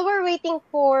Okay. while we're waiting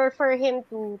for him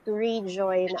to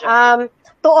rejoin,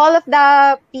 to all of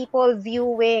the people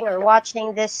viewing or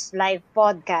watching this live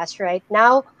podcast right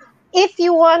now, if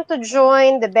you want to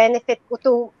join the benefit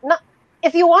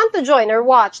if you want to join or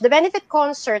watch the benefit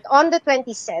concert on the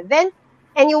 27th,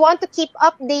 and you want to keep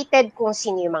updated kung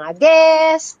sino yung mga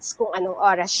guests, kung anong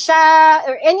oras siya,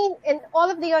 or and all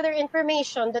of the other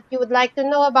information that you would like to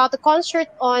know about the concert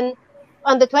on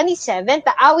the 27th,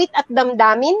 the Awit at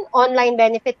Damdamin online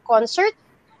benefit concert,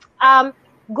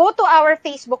 go to our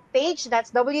Facebook page.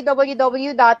 That's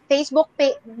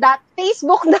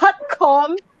www.facebook.com/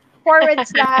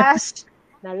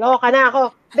 naloka na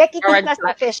ako, Becky Titas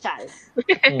Official.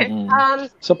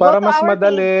 So para go to mas our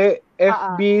madali,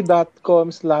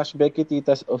 fb.com/Becky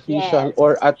Titas Official, Yes.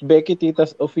 or at Becky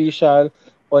Titas Official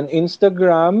on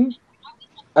Instagram,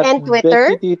 at And Twitter.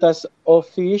 Becky Titas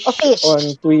Offish Offish. on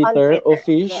Twitter. On Twitter,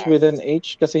 Offish yes. with an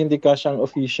H kasi hindi ka siyang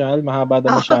official. Mahaba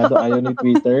na masyado. Ayaw ni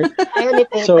Twitter. Ayaw ni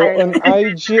Twitter. So on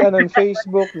IG and on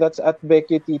Facebook, that's at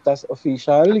Becky Titas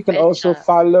Official. You can also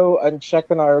follow and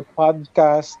check on our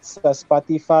podcasts sa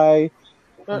Spotify,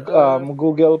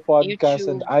 Google Podcast,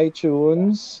 YouTube. and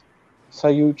iTunes. Sa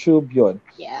YouTube yon.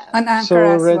 Yeah. On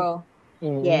Anchor as well.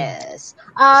 Yes.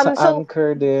 Sa So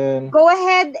Anchor din. go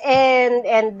ahead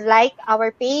and like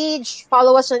our page,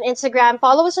 follow us on Instagram,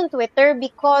 follow us on Twitter,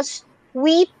 because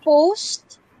we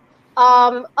post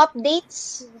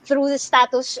updates through the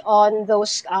status on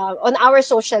those on our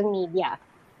social media.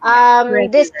 I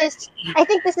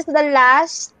think this is the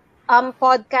last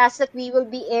podcast that we will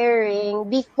be airing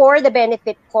before the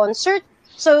benefit concert.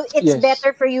 So it's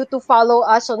better for you to follow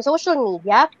us on social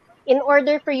media in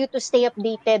order for you to stay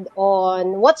updated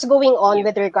on what's going on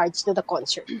with regards to the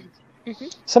concert.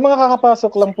 Sa mga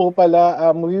kakapasok lang po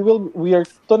pala,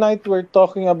 tonight we're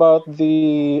talking about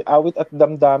the Awit at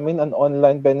Damdamin, an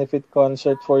online benefit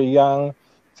concert for young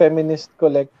feminist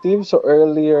collective. So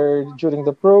earlier during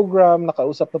the program,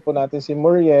 nakausap na po natin si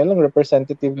Muriel, ang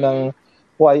representative ng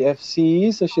YFC.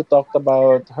 So she talked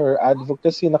about her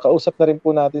advocacy. Nakausap na rin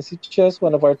po natin si Chess,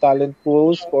 one of our talent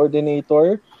pools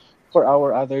coordinator for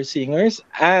our other singers.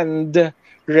 And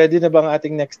ready na ba ang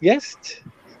ating next guest?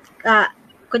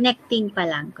 Connecting pa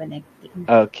lang, connecting.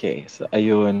 Okay, so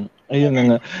ayun na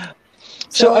nga.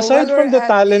 So aside from the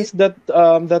talents that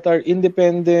are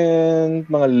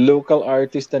independent, mga local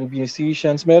artists and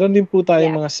musicians, meron din po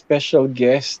tayong mga special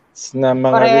guests na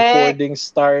mga recording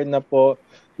star na po,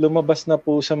 lumabas na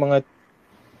po sa mga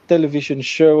television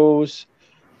shows,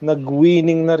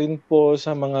 nag-winning na rin po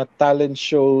sa mga talent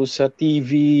shows sa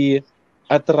TV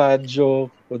at radyo.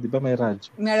 O, di ba may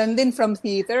radyo? Meron din from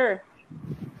theater.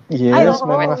 Yes,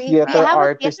 may mga theater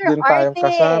artists din tayong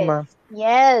kasama.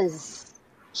 Yes.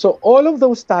 So all of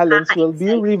those talents will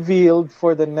be revealed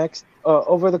for the next,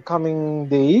 over the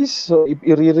coming days. So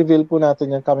i-reveal po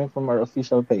natin yan coming from our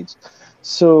official page.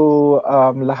 So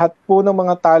lahat po ng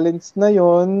mga talents na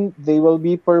yon, they will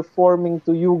be performing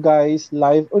to you guys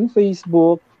live on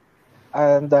Facebook,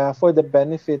 and for the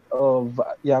benefit of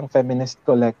Young Feminist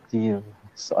Collective.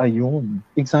 So ayun,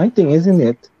 exciting, isn't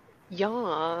it?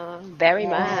 Yeah, very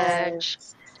much.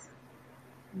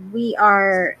 We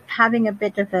are having a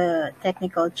bit of a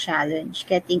technical challenge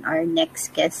getting our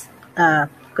next guest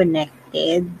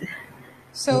connected.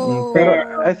 So,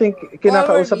 pero I think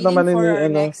kinakausap naman ni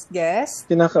next guest.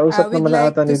 Kinakausap naman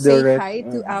like ata ni to say Direct. hi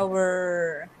to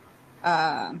our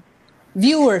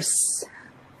viewers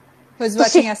who's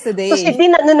watching us today. Kasi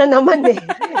din na naman eh.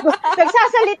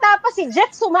 Nagsasalita pa si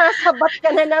Jet, sumasabat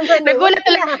ka na naman. Nagulat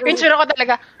talaga. Picture ko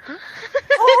talaga.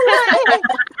 Oo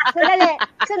nga eh.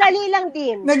 Sandali lang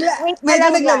din. Medyo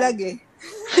naglalag eh.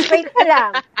 Wait ka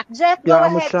lang. Jet, go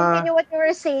Yaan mo ahead. siya. Continue what you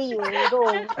were saying. Go.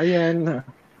 Ayan.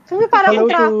 So, parang Hello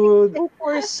traffic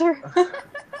enforcer.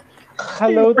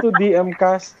 Hello to DM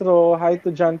Castro. Hi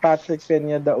to John Patrick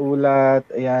Peña Daulat.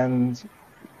 Ayan.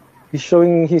 He's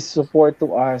showing his support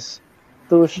to us.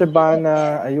 To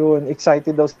Shabana, ayun,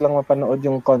 excited daw silang mapanood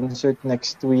yung concert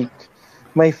next week.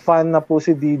 May fan na po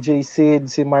si DJ Sid,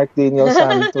 si Mark Daniel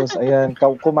Santos. Ayan,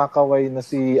 kumakaway na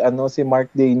si Mark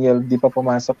Daniel, di pa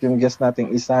pumasok yung guest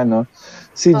nating isa, no?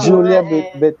 Si Julia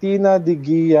Bettina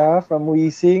Digia from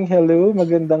Wising. Hello,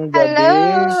 magandang gabi.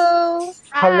 Hello.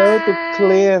 Hello to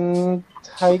Clint.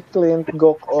 Hi Clint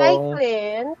Gokong. Hi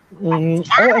Clint.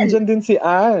 Ay, andyan din si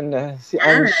Anne. Si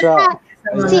Anne siya.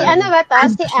 Si ano ba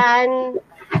to? Si Anne.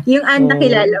 Yung Anne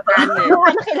nakilala ko. Yung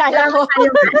Anne nakilala ko.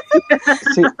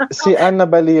 si Anne na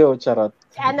Balio, charot.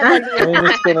 Si Anne Balio.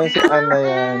 Minis ko na si Anne na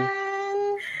yan.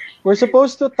 We're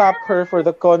supposed to tap her for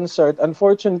the concert.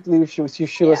 Unfortunately, she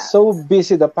was so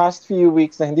busy the past few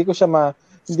weeks na hindi ko siya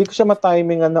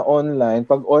ma-timingan na online.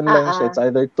 Pag online siya, it's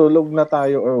either tulog na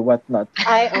tayo or whatnot.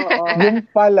 Ay, oo. Yung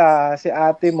pala, si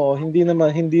ate mo, hindi na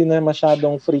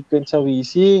masyadong frequent sa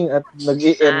Wising at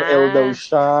nag-ML daw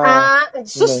siya.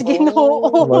 Sus,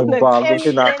 Ginoo. May bagong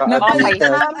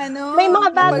kinakaalitan. May mga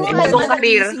bagong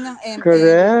career.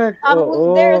 Correct.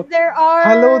 Oo. There are...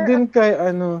 Hello din kay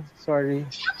sorry.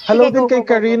 Hello din kay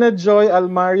Karina Joy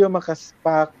Almario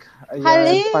Makaspak.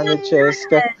 Ayan,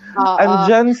 Panicheska.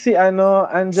 Andyan si Nero.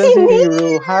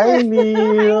 Hi,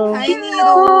 Nero. Hi,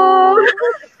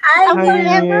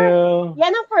 Nero.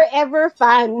 Yan ang forever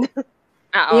fan.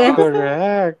 Yeah.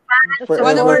 Correct.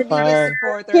 Forever fan.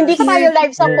 Hindi pa tayo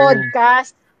live sa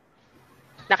podcast.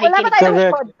 Wala pa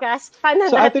tayo podcast. Fan na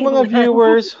so ating mga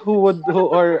viewers who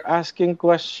are asking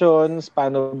questions,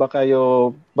 paano ba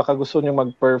kayo, baka gusto nyo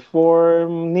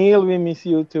mag-perform. Neil, we miss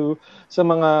you too. Sa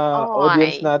mga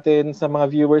audience natin, sa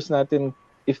mga viewers natin,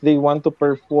 if they want to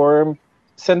perform,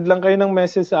 send lang kayo ng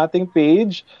message sa ating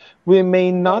page. We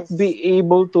may not be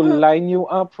able to line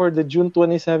you up for the June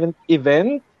 27th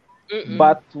event,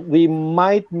 but we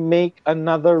might make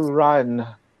another run.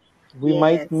 We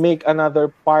might make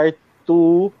another part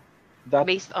 2 that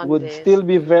would still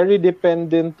be very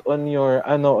dependent on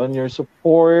your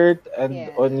support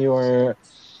and on your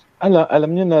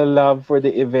alam nyo na love for the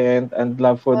event and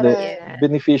love for the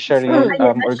beneficiary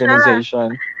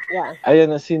organization.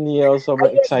 Ayan na si Neil,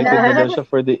 sobrang excited na daw siya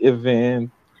for the event.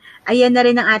 Ayan na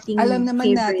rin ang ating alam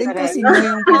naman natin kung sino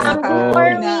yung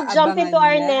before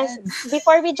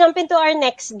we jump into our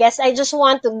next guest, I just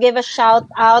want to give a shout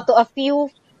out to a few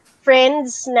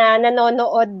friends na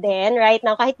nanonood din right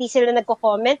now. Kahit di sila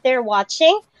nagko-comment, they're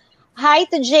watching. Hi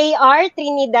to JR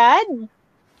Trinidad.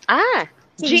 JR!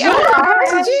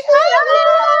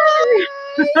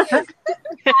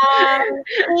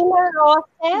 Tina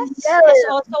Roses is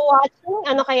also watching.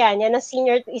 Ano kaya niya?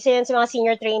 Isa yan sa mga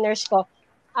senior trainers ko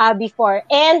before.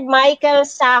 And Michael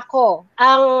Sacco.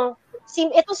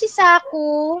 Ito si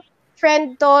Sacco,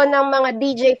 friend to ng mga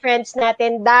DJ friends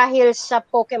natin dahil sa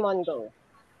Pokemon Go.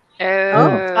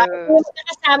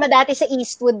 Nakasama dati sa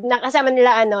Eastwood, nakasama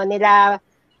nila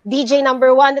DJ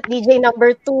number 1 at DJ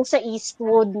number 2 sa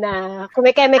Eastwood na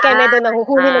kumikeme-keme doon,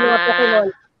 nahuhuli ng mga Pokemon.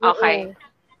 Okay.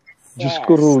 Diyos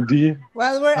ko, Rudy.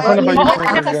 Well, we're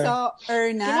so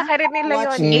Erna. Kinakarit nila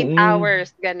yun, 8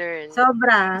 hours, ganun.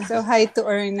 Sobra. So, hi to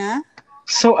Erna.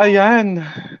 So, ayan.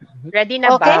 Ready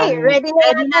na ba? Okay, ready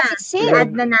na si Sid.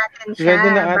 Add na natin siya. Ready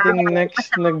na ating next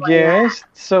na guest.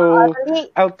 So,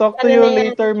 I'll talk to you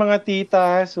later, mga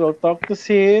titas. We'll talk to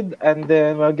Sid and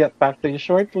then we'll get back to you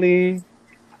shortly.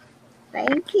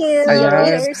 Thank you.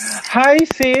 Hi,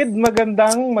 Sid.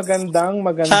 Magandang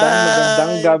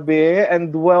gabi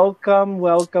and welcome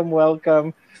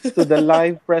to the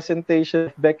live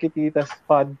presentation of Becky Tita's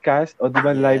podcast. O, di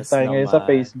ba live tayo ngayon sa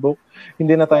Facebook?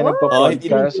 Hindi na tayo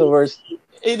nagpa-podcast. So, we're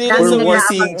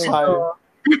seeing time.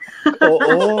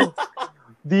 Oo.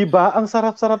 Di ba? Ang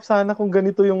sarap-sarap sana kung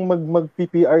ganito yung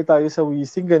mag-PPR tayo sa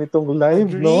Wising, ganitong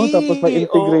live, no? Tapos may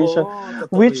integration.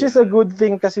 Which is a good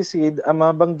thing kasi, Sid,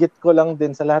 mabanggit ko lang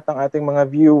din sa lahat ng ating mga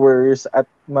viewers at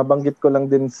mabanggit ko lang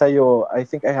din sa'yo. I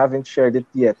think I haven't shared it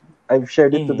yet. I've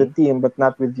shared it to the team but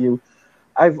not with you.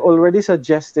 I've already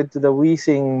suggested to the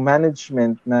Wising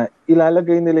management na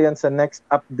ilalagay nila yan sa next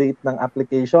update ng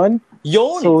application.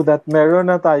 Yun! So that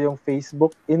meron na tayong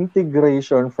Facebook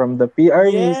integration from the PR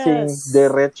Wising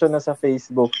diretso na sa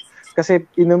Facebook. Kasi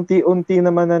inunti-unti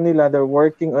naman na nila, they're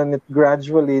working on it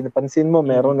gradually. Napansin mo,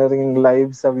 meron na ring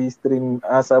live sa Wising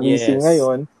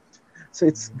ngayon. So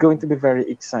it's going to be very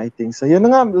exciting. So yun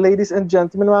na nga, ladies and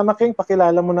gentlemen, Mama King,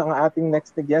 pakilala mo na ang ating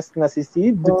next guest na si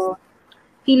Sid.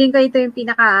 Feeling ko ito yung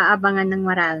pinaka-aabangan ng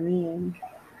marami.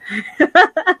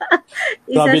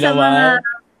 Isa Grabe sa naman.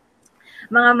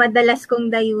 mga madalas kong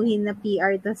dayuhin na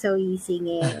PR to sa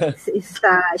Wising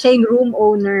siya yung room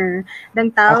owner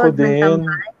ng Tawag ng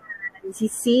Tambayan.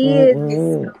 Si Sid.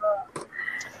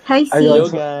 Hi, Sid. Hello,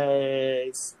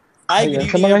 guys. Hi, good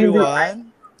evening,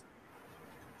 everyone.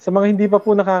 Sa mga hindi pa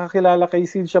po nakakakilala kay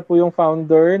Sid, siya po yung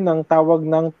founder ng Tawag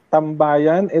ng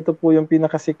Tambayan. Ito po yung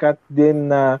pinakasikat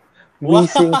din na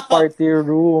Wising Party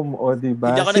Room. O,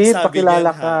 diba? Sid,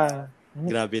 pakilala ka.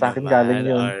 Grabe sa akin naman. Galing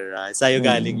yun. Alright. Sa'yo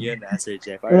galing yun, Sir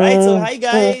Jeff. Alright, so hi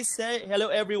guys.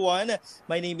 Hello everyone.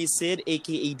 My name is Sid,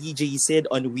 aka DJ Sid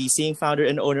on Wising, founder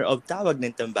and owner of Tawag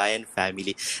ng Tambayan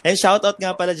family. And shoutout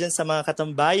nga pala dyan sa mga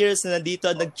katambayers na nandito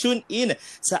at nag-tune in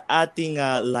sa ating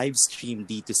live stream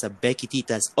dito sa Becky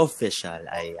Tita's Official.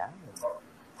 Ayan.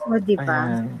 O,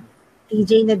 diba?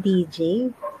 DJ na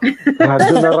DJ.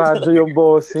 Radyo na radyo yung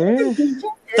boses.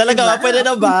 Talaga, pwede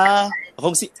na ba?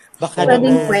 Baka Pwedeng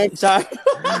naman. pwede.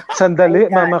 Sandali,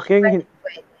 Ayan, Mama King,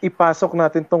 pwede. ipasok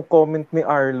natin tong comment ni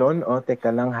Arlon. O,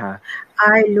 teka lang ha.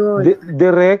 Arlon.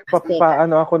 Direct,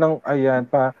 paano ako ng, ayan,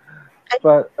 ayan.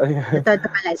 Ito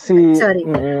pala. Sorry.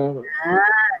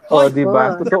 Di po.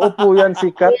 ba? Totoo po yan,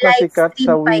 sikat na sikat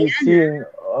sa wishing.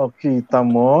 O, kita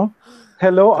mo.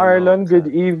 Hello, Arlon.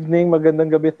 Good evening. Magandang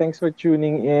gabi. Thanks for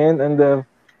tuning in and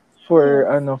for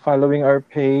following our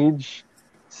page.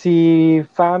 Si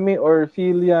Fami or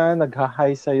Philia,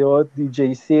 nagha-hi sa'yo.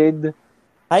 DJ Sid.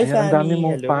 Hi, Ayan, Fami. ang dami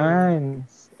mong Hello. fans.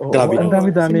 Oo, Grabe ang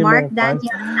naman. dami Si Mark mong fans.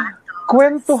 Daniel.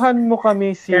 Kwentuhan mo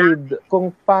kami, Sid,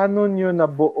 kung paano nyo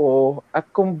nabuo at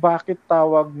kung bakit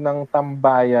tawag ng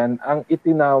tambayan ang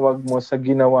itinawag mo sa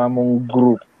ginawa mong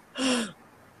group.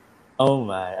 Oh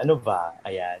my, ano ba?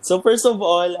 Ayan. So first of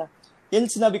all, yan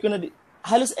sinabi ko na,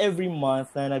 halos every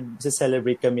month na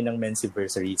nag-celebrate kami ng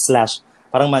mensiversary /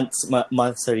 parang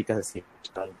monthsary kasi.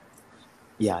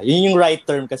 Yeah, yun yung right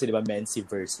term kasi, di ba?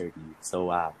 Mensiversary.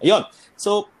 So, ayun.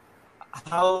 So,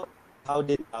 how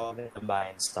did Tawag ng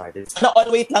Tambayan started?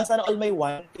 Wait lang, sana all may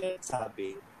wine. Kaya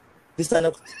sabi, di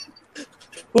sana,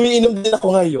 umiinom din ako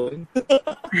ngayon.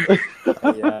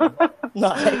 Ayan.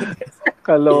 Nakainis.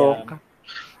 Kaloka.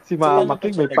 Si Mama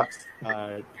King may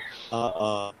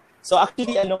So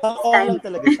actually, kakao lang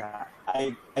talaga siya.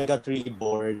 I got really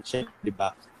bored. Di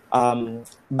ba?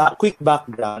 Quick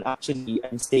background, actually,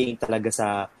 I'm staying talaga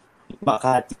sa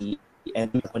Makati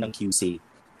and ako ng QC.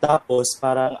 Tapos,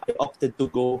 parang I opted to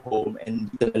go home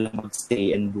and dito na lang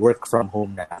magstay and work from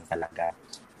home na lang talaga.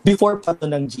 Before pa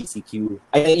to ng GCQ,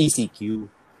 ng ECQ.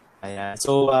 Ayan.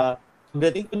 So,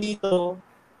 pagdating ko dito,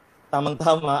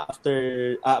 tamang-tama, after,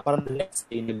 parang the next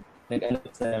day,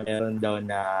 nag-announce na meron daw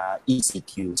na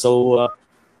ECQ. So,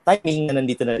 timing na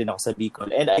nandito na rin ako sa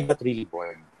Bicol and I got really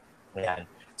bored. Ayan.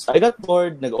 So, I got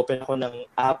bored, nag-open ako ng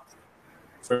app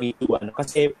for me to,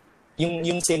 kasi yung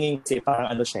singing, kasi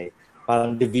parang siya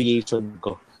parang deviation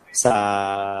ko sa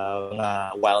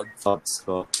mga wild thoughts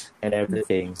ko and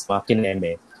everything, sa mga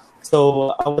kineme. So,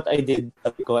 what I did,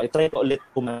 sabi ko, I tried ulit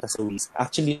kumanta sa Wheezing.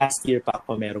 Actually, last year pa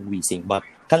ako merong Wheezing, but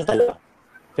kanta lang.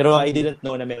 Pero I didn't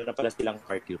know na meron na pala silang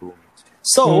party room.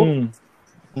 So,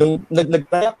 nung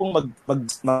nag-try akong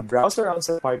mag-browse around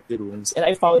sa party rooms, and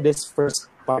I found this first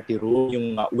party room,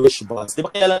 yung Wish Boss. Di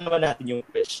ba kaya lang naman natin yung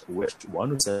Wish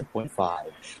 107.5.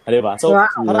 Diba? So,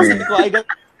 parang sabi ko, I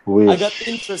got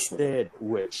interested.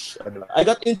 I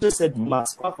got interested.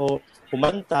 Pumasok ako,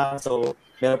 kumanta. So,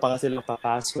 meron pa nga silang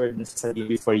pa-password na sasabihin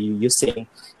before you sing.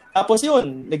 Tapos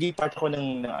yun, naging part ako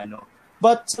ng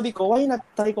But sabi ko, why not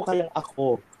try ko kayang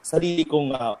ako? Sarili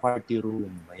kong party room.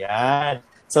 Ayan.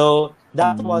 So,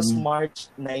 that was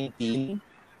March 19.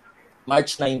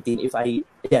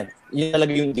 Yun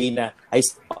talaga yung day na I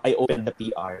opened the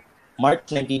PR. March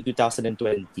 19,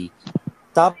 2020.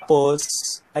 Tapos,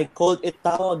 I called it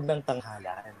Tawag ng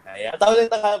Tanghalan. Ayan. Tawag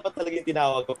ng Tanghalan pa talaga yung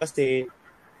tinawag ko kasi,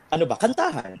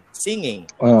 kantahan, singing.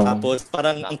 Tapos,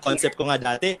 parang ang concept ko nga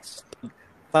dati,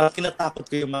 parang kinatakot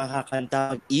ko yung mga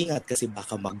kakanta, mag-ingat kasi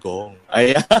baka magong.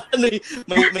 Ayan.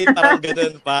 may parang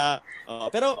ganun pa.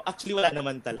 Pero actually, wala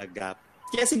naman talaga.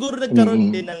 Kaya siguro nagkaroon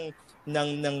din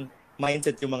ng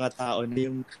mindset yung mga tao na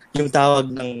yung tawag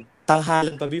ng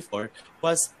tanghalan pa before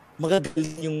was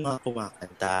magagaling yung mga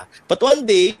kumakanta. But one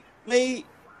day, may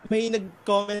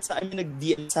nag-comment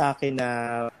nag-DM sa akin na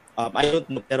I don't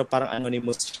know, pero parang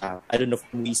anonymous siya. I don't know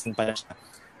kung Wheezing pala siya.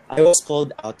 I was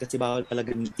called out kasi bawal pala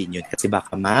gamitin yun kasi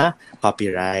baka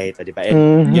ma-copyright, di ba?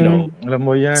 And, alam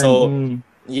mo yan. So,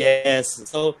 yes.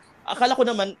 So, akala ko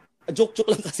naman,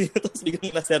 joke-joke lang kasi tapos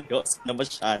biglang na-seryoso na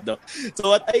masyado.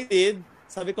 So, what I did,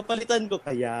 sabi ko, palitan ko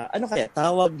kaya,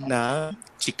 tawag na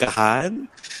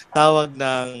chikahan? Tawag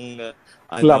ng,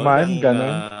 laman,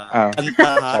 gano'n?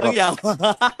 Kantahan, ng yaman.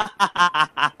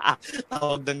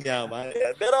 Tawag ng yaman.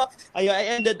 Pero, I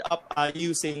ended up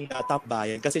using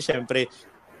Tambayan kasi syempre,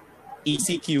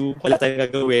 ECQ, wala tayong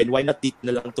gagawin, why not dito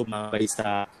na lang tumambay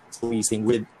sa Wheezing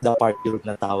with the party room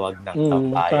na Tawag ng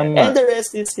Tambayan. And the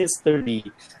rest is history.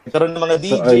 Nagkaroon ng mga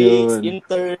DJs,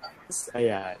 interns,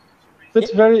 ayan.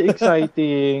 It's very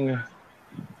exciting.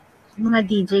 Mga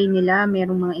DJ nila,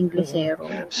 merong mga Inglesero.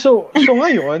 So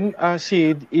ngayon,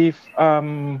 Sid, if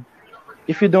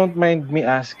you don't mind me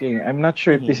asking, I'm not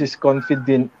sure if this is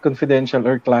confidential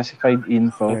or classified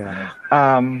info.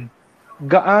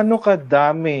 Gaano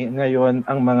kadami ngayon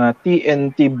ang mga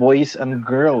TNT boys and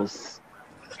girls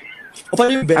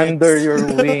under your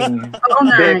wing? Oo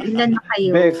nga, ilan na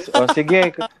kayo? Bex,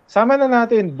 sige. Sama na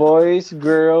natin, boys,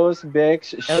 girls,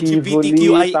 Bex,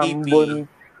 Shivuli, Tambon,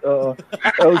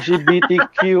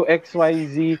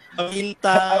 LGBTQXYZ.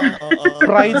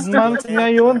 Pride Month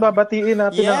ngayon. Babatiin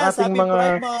natin ang ating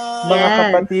mga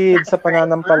kapatid sa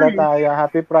pananampalataya.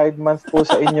 Happy Pride Month po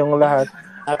sa inyong lahat.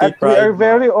 At we are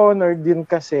very honored din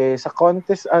kasi sa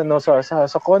contest,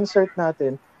 sa concert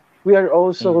natin, we are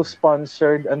also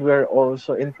sponsored and we are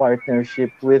also in partnership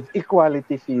with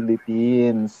Equality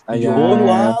Philippines. Ayan.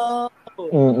 Wow!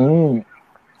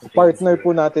 Partner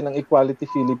po natin ang Equality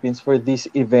Philippines for this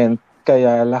event.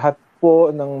 Kaya lahat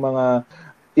po ng mga,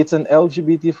 it's an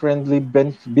LGBT-friendly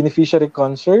beneficiary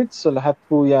concert. So lahat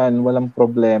po yan, walang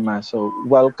problema. So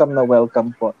welcome na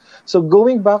welcome po. So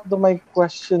going back to my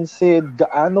question, Sid,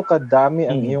 gaano kadami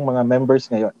ang iyong mga members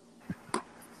ngayon?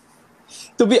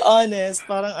 To be honest,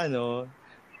 parang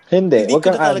Hindi wag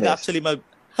kang ko na talaga honest. actually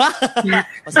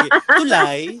sige,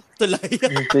 tulay.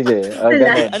 Sige,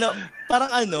 ganun.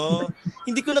 Parang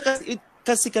hindi ko na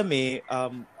kasi kami,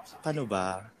 paano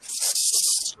ba?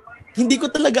 Hindi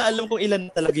ko talaga alam kung ilan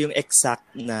talaga yung exact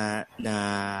na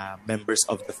members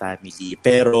of the family.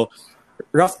 Pero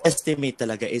rough estimate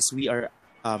talaga is we are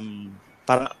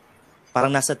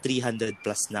parang nasa 300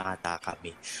 plus na ata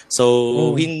kami.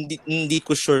 So hindi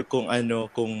ko sure kung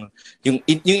kung yung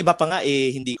iba pa nga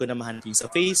hindi ko na mahanap yung sa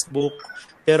Facebook,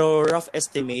 pero rough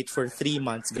estimate for 3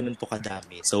 months ganun po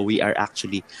kadami. So we are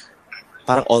actually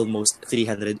parang almost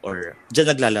 300 or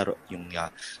diyan naglalaro yung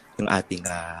ating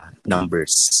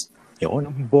numbers. Yun.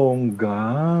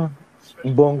 Bongga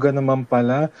naman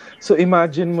pala. So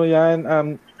imagine mo yan,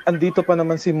 andito pa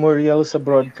naman si Muriel sa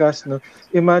broadcast, no?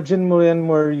 Imagine mo yan,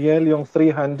 Muriel, yung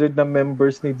 300 na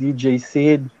members ni DJ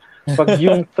Sid. Pag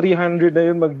yung 300 na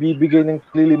yun, magbibigay ng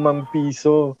 5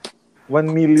 piso. 1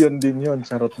 million din yun.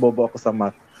 Charot, bobo ako sa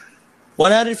math.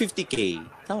 150K.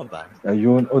 Tama ba?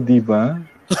 Ayun, o diba?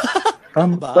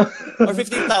 Tama ba? Or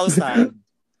 15,000.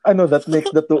 That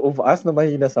makes the two of us na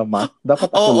mahina sa math. Dapat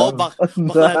ako lang. Baka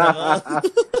naman.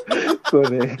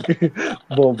 Correct.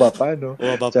 Boba pa, no?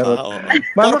 Boba Charot. pa, oo.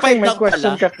 Mama Keng, may 4-5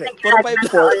 question ka.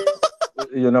 4-5 lang.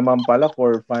 Yun naman pala,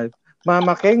 4-5.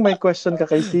 Mama Keng, may question ka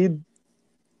kay Sid?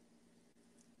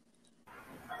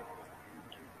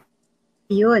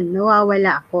 Yun,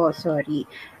 nawawala ako. Sorry.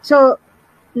 So,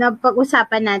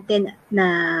 napag-usapan natin na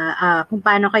kung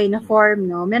paano kayo na-form,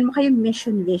 no? Meron mo kayong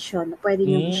mission vision na pwede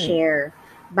nyo i-share.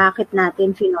 Bakit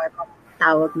natin finorm ang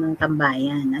tawag ng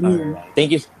tambayan?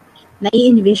 Thank you.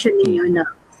 Nai-envision ninyo na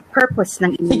purpose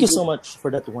ng inyo. Thank you so much for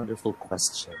that wonderful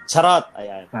question. Charot!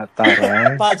 Ayan.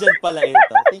 Taray. Pageant pala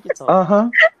ito. Thank you so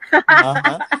much.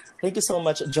 Thank you so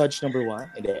much, Judge number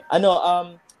 1. Hindi.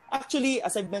 Actually,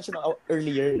 as I mentioned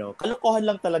earlier, kalokohan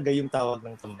lang talaga yung tawag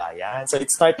ng tambayan. So it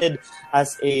started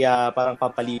as a parang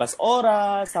pampalipas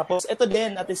oras. Tapos ito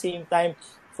din, at the same time,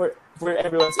 for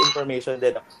everyone's information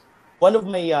din, one of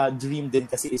my dream din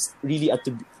kasi is really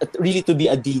to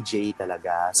be a DJ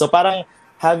talaga. So parang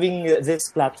having this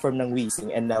platform ng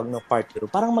Wising and ng Party Room,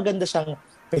 parang maganda siyang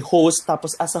may host,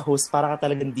 tapos as a host, para ka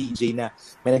talagang DJ na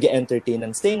may nag-entertain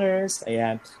ng singers.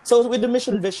 Ayan. So with the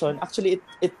mission vision, actually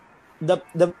the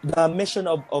mission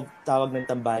of Tawag ng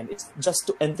Tambayan is just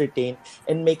to entertain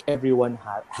and make everyone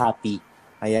happy.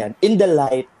 Ayan, in the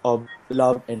light of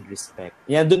love and respect.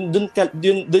 Yan, dun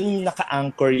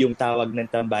naka-anchor yung Tawag ng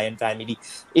Tambayan family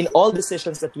in all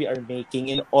decisions that we are making,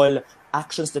 in all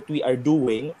actions that we are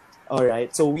doing. All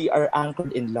right? So we are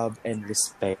anchored in love and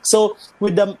respect. So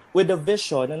with the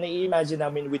vision na nai-imagine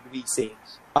namin with Wising,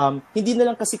 hindi na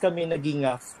lang kasi kami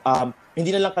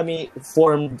hindi na lang kami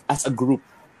formed as a group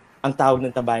ang Tawag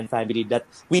ng Tambayan family, that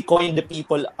we coin the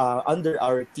people under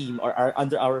our team or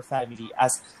under our family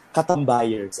as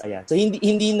katambayers. Ayan. So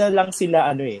hindi na lang sila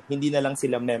hindi na lang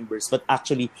sila members, but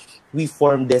actually we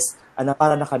form this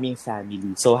para na kaming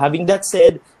family. So having that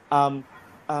said,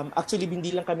 actually hindi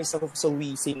lang kami sa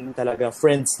Wising talaga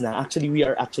friends na. Actually we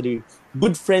are actually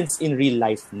good friends in real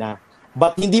life na.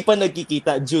 But hindi pa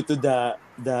nagkikita due to the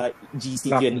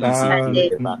GCQ and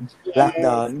ECQ.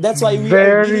 Lockdown. That's why we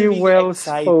are really, really well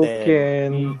excited.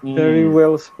 Spoken. Very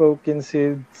well spoken,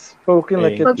 Sid. Spoken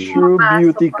like a true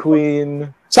beauty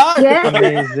queen. Yes.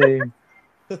 Amazing.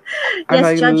 And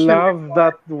I love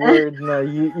that word na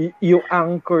you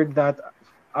anchored that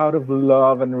out of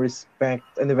love and respect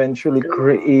and eventually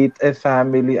create a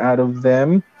family out of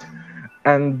them.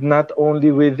 And not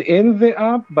only within the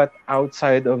app, but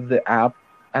outside of the app.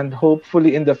 And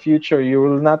hopefully in the future, you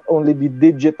will not only be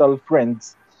digital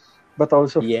friends, but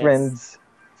also friends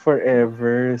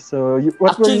forever. So,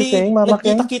 what were you saying, Mama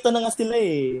Ken? Nagkita-kita na nga sila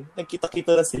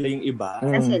Nagkita-kita na sila yung iba.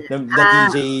 Na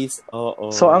DJs. Oo.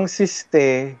 So, ang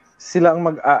siste, sila ang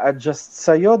mag-a-adjust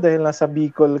sa'yo dahil nasa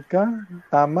Bicol ka.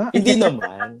 Tama? Hindi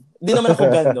naman. Hindi naman ako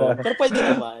gano'n. Pero pwede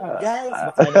naman. Guys,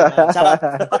 baka naman. Charot.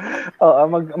 Oo,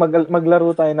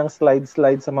 maglaro tayo ng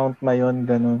slide-slide sa Mount Mayon,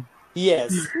 gano'n.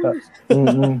 Yes.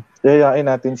 Yayain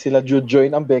natin sila.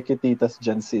 Join ang Becky Titas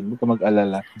dyan, Sid. Huwag ka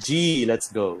mag-alala. G,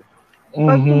 let's go.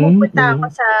 Pag pumupunta ako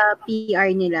sa PR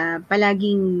nila,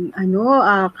 palaging,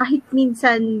 kahit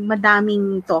minsan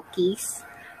madaming talkies,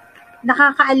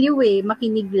 nakakaaliw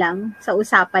makinig lang sa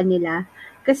usapan nila.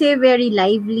 Kasi very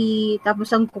lively,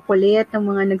 tapos ang kukulit ng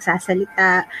mga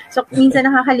nagsasalita. So, minsan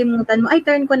nakakalimutan mo, ay,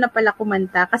 turn ko na pala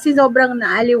kumanta. Kasi sobrang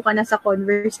naaliw ka na sa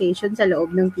conversation sa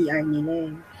loob ng PR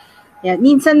nila. Yan.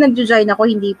 Minsan nagjo-join ako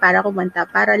hindi para kumanta,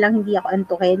 para lang hindi ako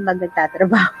antukin pag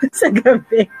nagtatrabaho sa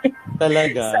gabi.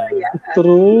 Talaga. So,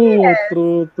 yeah.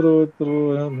 True.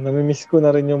 Namimiss ko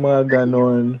na rin yung mga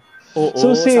ganon. Oo,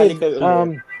 so, Sid,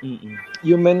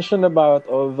 you mentioned about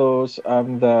all those,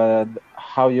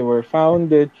 how you were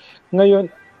founded. Ngayon,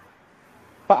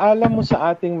 paalam mo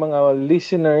sa ating mga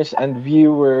listeners and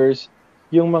viewers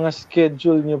yung mga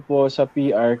schedule nyo po sa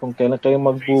PR, kung kailan kayo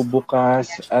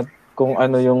magbubukas at kung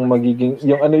ano yung magiging,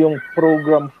 yung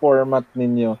program format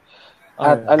ninyo.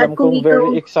 At alam kong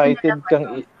very excited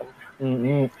kang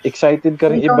excited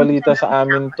ka rin ibalita sa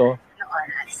amin to.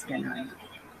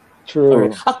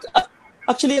 True.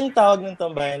 Actually, yung tawag ng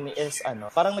tambayan is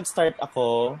parang nag-start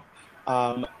ako,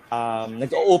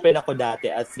 nag-open ako dati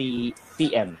at 3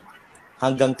 p.m.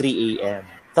 hanggang 3 a.m.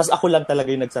 Tapos ako lang talaga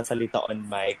yung nagsasalita on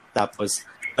mic, tapos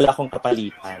wala akong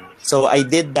kapalitan. So I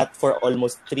did that for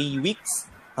almost 3 weeks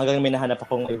hanggang may nahanap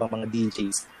akong ibang mga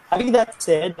DJs. Having that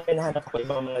said, may nahanap ako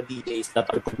ibang mga DJs that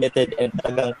are committed and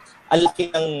talagang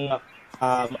alaki ng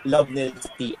love nila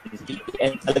sa TNT.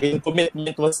 And talaga yung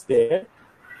commitment was there.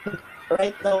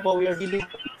 Right now, we are really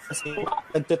kasi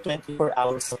nagta-24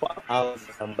 hours ako ang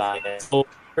tambayan. So,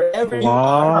 wherever you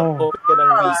are, focus ka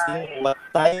ng wasting, what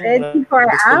time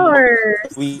 24 hours.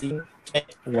 Waiting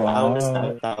 24 hours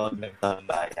na tawag ng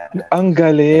tambayan. Ang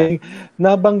galing.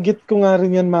 Nabanggit ko nga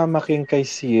rin yan, Mama King, kay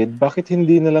Sid. Bakit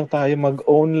hindi na lang tayo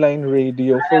mag-online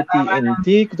radio for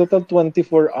TNT? Total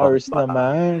 24 hours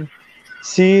naman.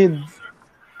 Sid,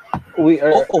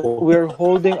 we're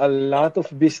holding a lot of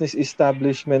business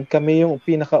establishment. Kami yung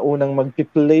pinakaunang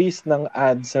magpi-place ng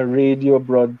ad sa radio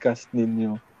broadcast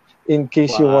ninyo in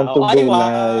case you want to go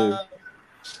live.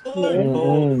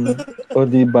 O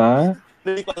diba?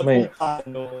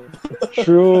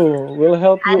 True. We'll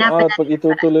help you out pag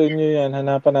itutuloy nyo yan.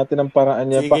 Hanapan natin ang paraan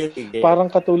niya.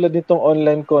 Parang katulad nitong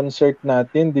online concert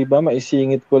natin, diba?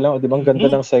 Maisingit ko lang. O diba? Ang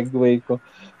ganda ng segue ko.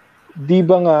 Di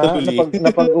ba nga,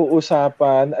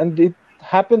 napag-uusapan, and it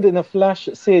happened in a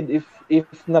flash, Sid, if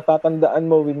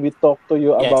natatandaan mo when we talked to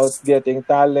you about getting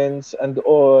talents and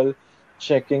all,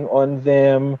 checking on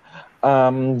them,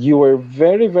 you were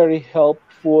very, very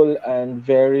helpful and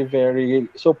very, very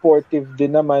supportive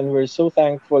din naman. We're so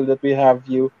thankful that we have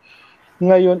you.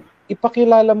 Ngayon,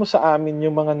 ipakilala mo sa amin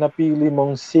yung mga napili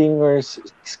mong singers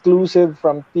exclusive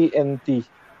from TNT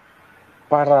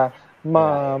para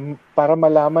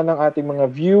malaman ng ating mga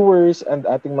viewers and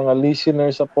ating mga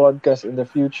listeners sa podcast in the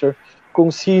future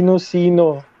kung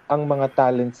sino-sino ang mga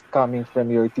talents coming from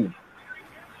your team.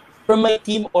 From my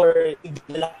team or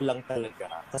idala ko lang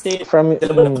talaga? Kasi from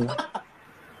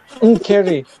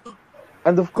Kerry.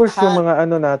 And of course, yung mga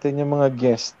natin, yung mga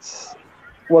guests.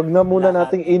 Wag na muna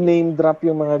nating i-name drop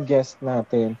yung mga guests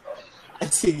natin.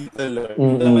 Sige,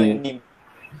 tuloy.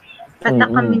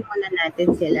 Tatakamin muna natin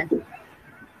sila.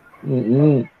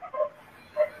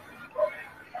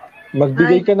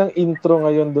 Magbigay ka ng intro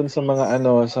ngayon dun sa mga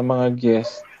sa mga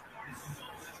guests.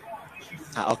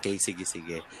 Okay, sige.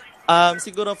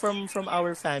 Siguro from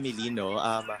our family,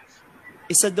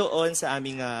 isa doon sa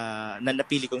aming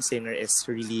napili kong singer is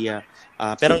really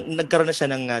pero nagkaroon na siya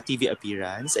ng TV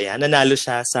appearance. Ayan, nanalo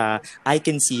siya sa I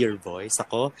Can See Your Voice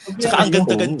ako. Tsaka ang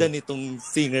ganda-ganda nitong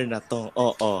singer na to.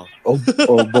 Oo.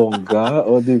 Bongga,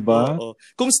 di ba? Oo.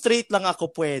 Kung straight lang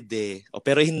ako pwede,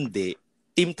 pero hindi.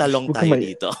 Team Talong tayo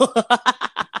dito.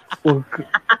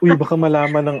 Uy, baka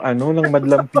malaman ng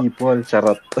madlang people.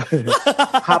 Charot.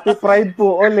 Happy Pride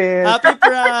po ulit. Happy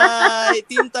Pride!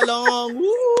 Team Talong!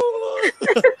 Woo!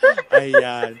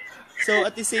 Ayan. So,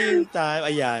 at the same time,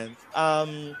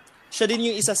 siya din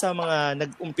yung isa sa mga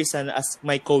nag-umpisa as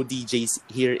my co-DJs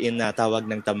here in Tawag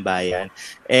ng Tambayan.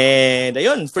 And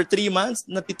ayun, for 3 months,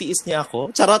 natitiis niya ako.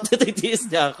 Charot, natitiis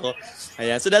niya ako.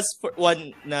 Ayan. So, that's for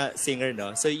one na singer,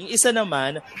 no? So, yung isa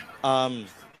naman,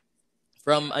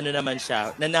 from naman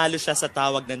siya, nanalo siya sa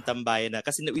Tawag ng Tambayan na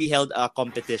kasi we held a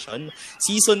competition.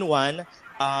 Season 1,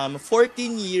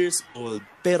 14 years old.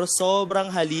 Pero sobrang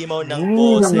halimaw ng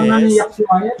boses.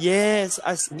 Yes,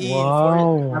 as in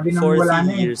Wow.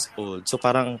 14 years old. So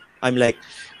parang I'm like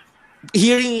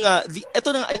hearing ito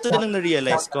din ang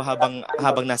na-realize ko habang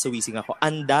nasa Wising ako.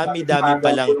 Ang dami-dami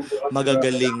palang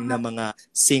magagaling na mga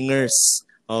singers.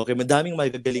 Okay, madaming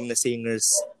magagaling na singers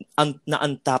na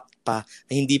untapped pa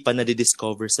na hindi pa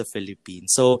na-discover sa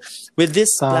Philippines. So, with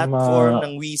this platform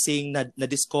ng Wising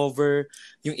na-discover,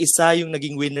 yung isa yung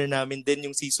naging winner namin din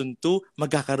yung season 2,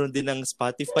 magkakaroon din ng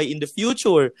Spotify in the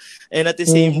future. And at the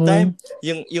same time,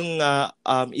 yung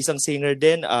isang singer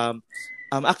din,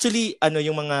 actually,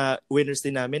 yung mga winners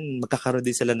din namin, magkakaroon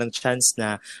din sila ng chance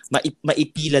na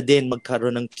maipila din,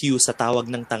 magkaroon ng queue sa tawag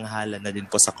ng tanghalan na din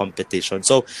po sa competition.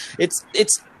 So, it's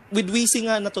with Wising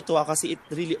nga natutuwa kasi it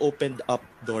really opened up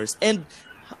doors. And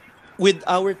with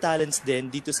our talents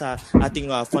din dito sa ating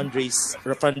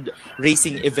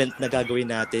fundraising event na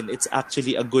gagawin natin, it's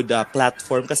actually a good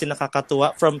platform kasi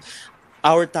nakakatuwa from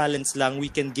our talents lang, we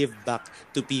can give back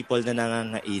to people na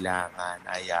nangangailangan.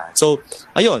 Ayan. So,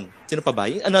 ayun. Sino pa ba?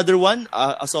 Another one,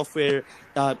 a software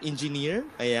engineer.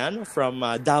 Ayan. From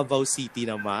Davao City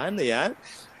naman. Ayan.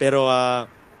 Pero,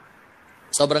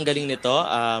 sobrang galing nito.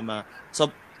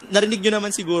 So, narinig nyo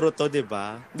naman siguro to, di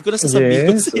ba? Hindi ko na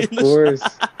sasabihin kung sino of course.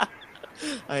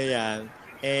 Ayan.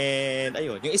 And,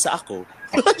 ayun. Yung isa ako.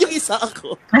 Yung isa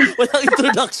ako. Walang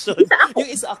introduction. Yung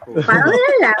isa ako. Parang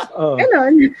lang.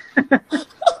 Ganon.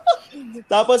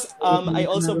 Tapos, I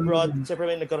also brought, syempre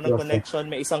may nagkaroon ng connection,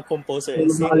 may isang composer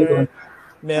and singer,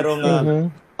 merong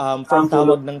from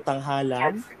Tawag ng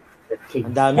Tanghalan.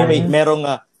 Ang dami,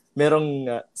 merong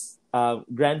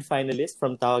grand finalist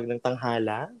from Tawag ng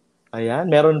Tanghalan.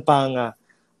 Ayan, meron pang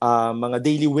mga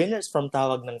daily winners from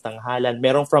Tawag ng Tanghalan.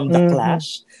 Meron from The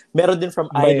Clash. Meron din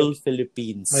from Idol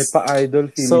Philippines. May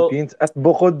pa-Idol Philippines. At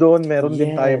bukod doon, meron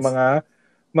din tayo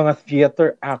mga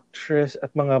theater actress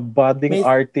at mga budding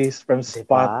artists from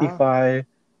Spotify.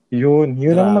 Yun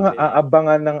ang mga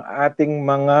aabangan ng ating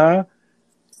mga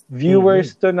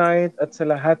viewers tonight at sa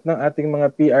lahat ng ating mga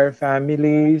PR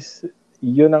families.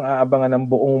 Yun ang aabangan ng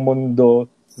buong mundo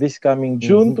this coming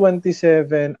June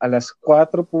 27, alas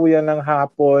 4 po yan ng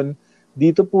hapon.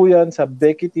 Dito po yan sa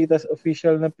Becky Tita's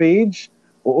official na page.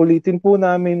 Uulitin po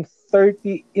namin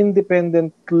 30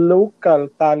 independent local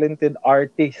talented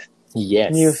artists,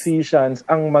 musicians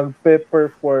ang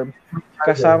magpe-perform.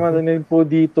 Kasama na rin po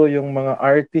dito yung mga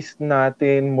artist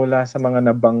natin mula sa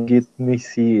mga nabanggit ni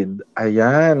Sid.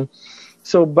 Ayan.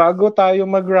 So bago tayo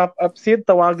mag-wrap up, Sid,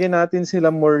 tawagin natin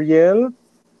sila Muriel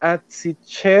at si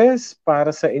Chess para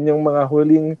sa inyong mga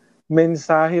huling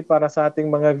mensahe para sa ating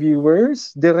mga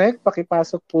viewers. Direct,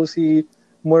 pakipasok po si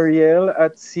Muriel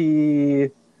at si...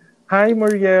 Hi,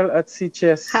 Muriel at si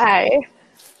Chess. Hi.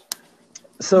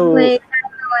 So... Wait,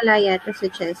 wala yata si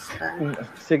Chess pa.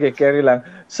 Sige, carry lang.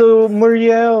 So,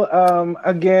 Muriel,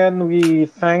 again, we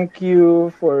thank you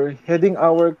for heading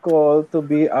our call to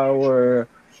be our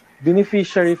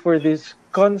beneficiary for this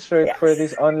concert, for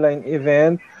this online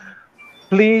event.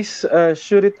 Please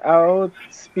shoot it out,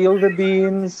 spill the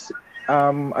beans.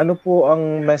 Ano po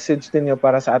ang message ninyo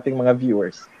para sa ating mga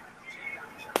viewers?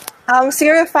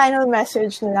 Siguro final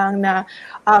message na lang na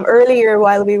earlier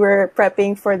while we were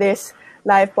prepping for this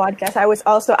live podcast, I was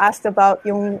also asked about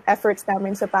yung efforts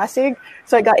namin sa Pasig.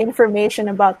 So I got information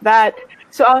about that.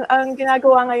 So ang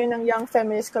ginagawa ngayon ng Young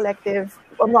Feminist Collective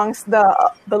amongst the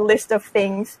list of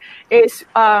things is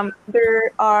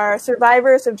there are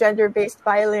survivors of gender-based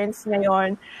violence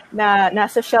ngayon na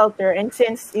nasa shelter, and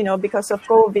since because of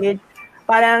COVID,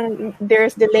 parang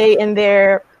there's delay in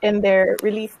their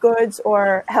relief goods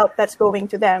or help that's going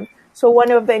to them. So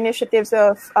one of the initiatives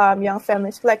of Young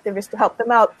Feminist Collective is to help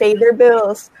them out, pay their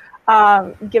bills,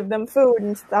 give them food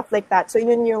and stuff like that. So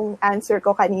yun yung answer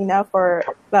ko kanina for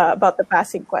about the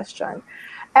Pasig question.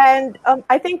 And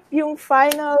I think yung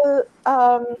final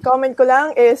comment ko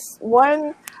lang is,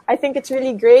 one, I think it's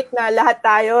really great na lahat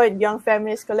tayo, Young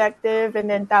Feminist Collective,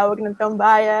 and then Tawag ng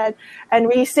Tambayan,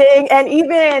 and we sing, and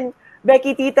even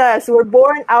Becky Titas were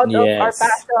born out of our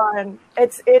passion.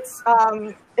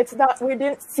 It's not, we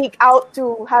didn't seek out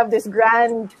to have this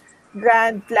grand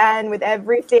plan with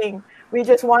everything. We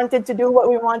just wanted to do what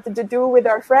we wanted to do with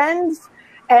our friends,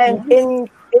 and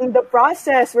in the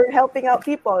process, we're helping out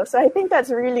people. So I think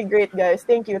that's really great, guys.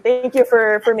 Thank you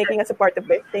for making us a part of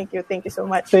it. Thank you so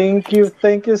much. Thank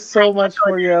you so much,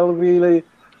 Muriel.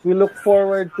 We look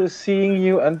forward to seeing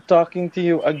you and talking to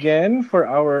you again for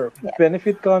our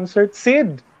benefit concert.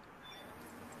 Sid,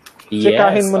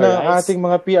 checkahin mo na ang ating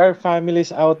mga PR families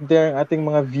out there, ang ating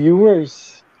mga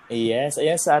viewers. Yes,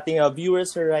 ayan sa ating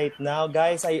viewers right now.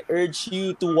 Guys, I urge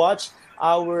you to watch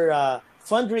our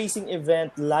fundraising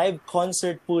event, live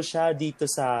concert po siya dito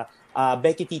sa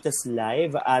Becky Tita's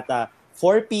Live at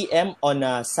 4 p.m. on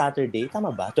Saturday.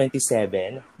 Tama ba?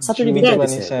 27? Saturday June ba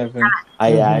 27. 27?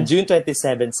 Ayan, June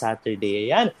 27 Saturday.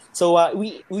 Ayan. So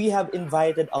we have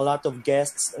invited a lot of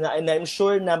guests and I'm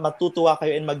sure na matutuwa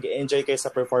kayo and mag-enjoy kayo sa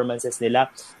performances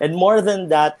nila. And more than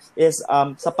that is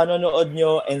sa panonood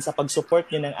nyo and sa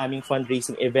pag-support nyo ng aming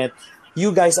fundraising event,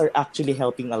 you guys are actually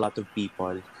helping a lot of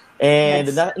people. And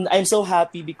I'm so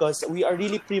happy because we are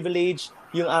really privileged.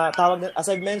 Yung tawag na, as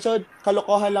I've mentioned,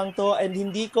 kalokohan lang to and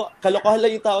kalokohan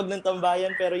lang yung tawag ng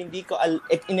tambayan pero hindi ko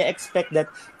ine-expect that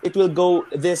it will go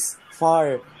this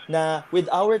far na with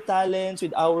our talents,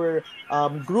 with our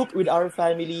group, with our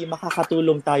family,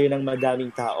 makakatulong tayo ng madaming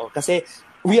tao. Kasi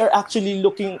we are actually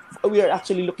looking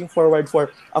forward for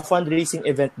a fundraising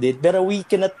event pero we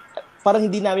cannot, parang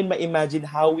hindi namin ma-imagine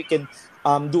how we can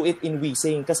do it in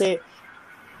Wising. Kasi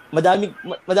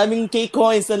madaming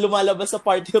K-coins na lumalabas sa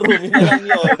party room. Yun na lang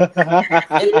yun.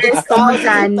 And it's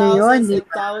thousands and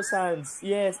thousands.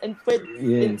 Yes. And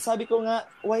sabi ko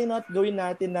nga, why not gawin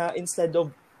natin na instead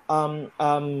of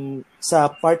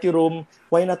sa party room,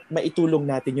 why not maitulong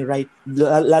natin yung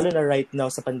lalo na right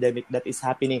now sa pandemic that is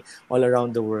happening all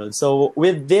around the world. So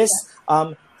with this,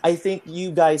 I think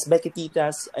you guys, Becky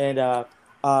Titas, and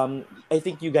I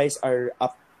think you guys are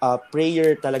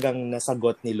prayer talagang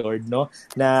nasagot ni Lord, no?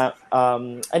 Na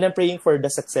and I'm praying for the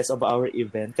success of our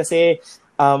event kasi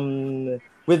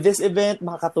with this event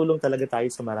makakatulong talaga tayo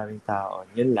sa maraming tao.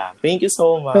 Yun lang. Thank you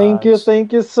so much. Thank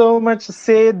you so much,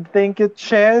 Sid. Thank you,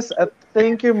 Chess, at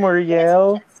thank you,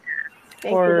 Muriel.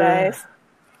 Thank you, guys.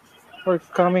 For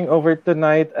coming over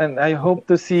tonight, and I hope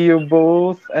to see you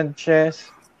both and Chess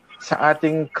sa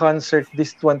ating concert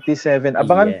this 27.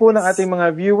 Abangan po ng ating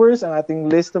mga viewers ang ating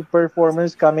list of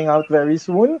performers coming out very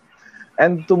soon.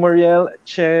 And to Muriel,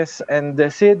 Chess, and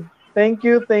Sid, thank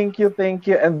you,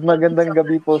 and magandang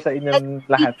gabi po sa inyong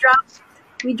lahat.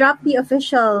 We dropped the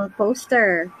official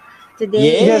poster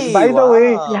today. Yes, by the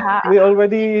way, we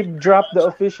already dropped the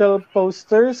official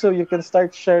poster, so you can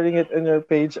start sharing it on your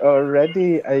page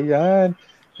already. Ayan.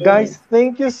 Guys,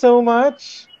 thank you so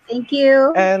much. Thank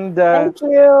you. And thank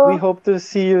you. We hope to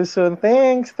see you soon.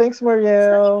 Thanks,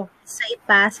 Muriel. So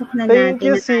ipasok na Thank natin.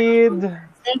 You, Sid.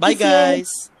 Bye,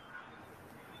 guys.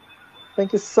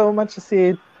 Thank you so much,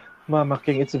 Sid. Mama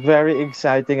King, it's very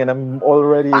exciting and I'm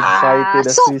already excited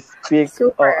as we speak.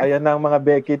 Super. Oh, ayan na ang mga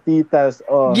Becky Titas.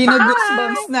 Oh.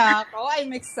 Ginugoosebumps na ako.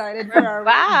 I'm excited for our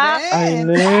event. I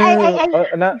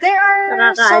know. There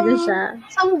are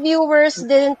some viewers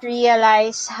didn't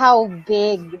realize how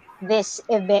big this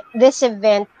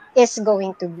event is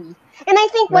going to be. And I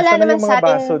think wala naman sa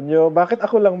atin. Baso nyo? Bakit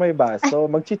ako lang may baso?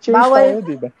 Mag-change tayo,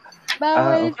 di ba?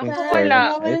 Bawal okay. pa.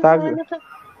 Wala.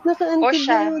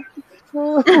 Naka-antidote.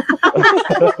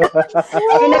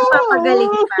 Ay,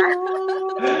 nagpapagaling pa.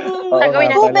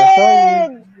 Nagawin na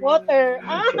tubig! Water!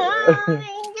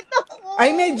 Naingit ako!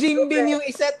 Ay, may gym bin yung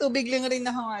isa. Tubig lang rin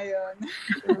ako ngayon.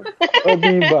 O,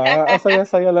 diba? Ang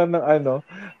saya-saya lang ng ang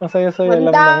saya-saya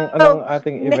lang ng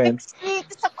ating event. Next week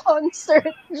sa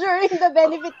concert, during the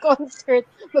benefit concert,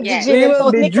 we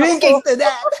will be drinking to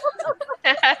that.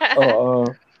 Oo.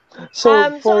 So,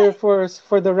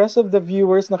 for the rest of the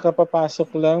viewers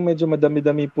nakapapasok lang, medyo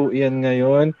madami-dami po yan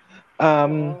ngayon.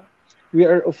 We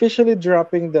are officially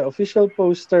dropping the official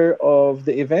poster of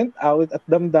the event, Awit at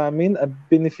Damdamin,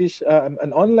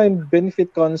 an online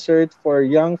benefit concert for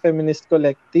Young Feminist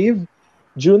Collective.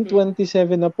 June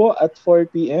 27 na po at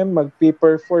 4 p.m.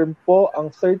 Magpe-perform po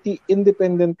ang 30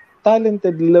 independent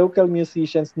talented local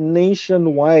musicians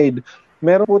nationwide.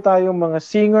 Meron po tayong mga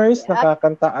singers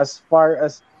nakakanta as far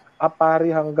as Apari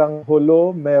hanggang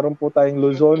Hulo. Meron po tayong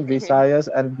Luzon, Visayas,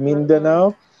 and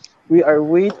Mindanao. We are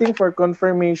waiting for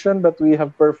confirmation, but we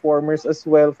have performers as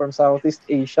well from Southeast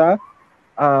Asia.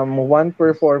 One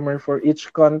performer for each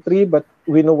country, but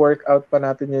we no work out pa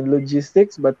natin yung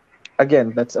logistics. But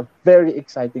again, that's a very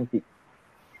exciting thing.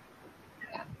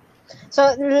 So,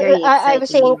 I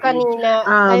was saying kanina,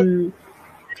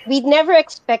 we never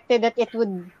expected that it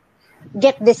would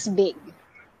get this big.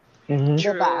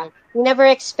 Diba? We never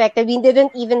expected. We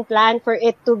didn't even plan for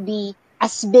it to be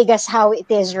as big as how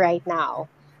it is right now.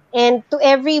 And to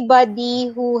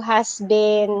everybody who has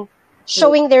been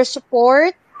showing their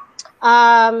support,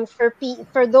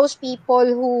 for those people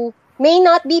who may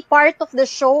not be part of the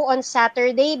show on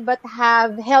Saturday but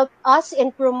have helped us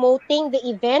in promoting the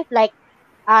event, like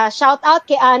shout out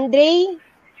kay Andre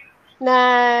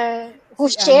who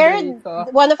shared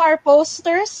one of our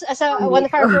posters as one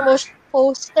of our promotion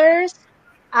posters.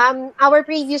 Our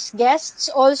previous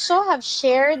guests also have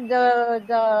shared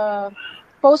the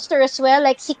poster as well,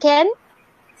 like si Ken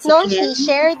No, Ken she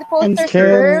shared the and poster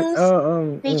Sterling.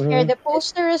 terms. We shared the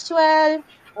poster as well.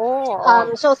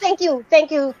 Oh, So thank you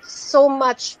so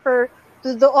much to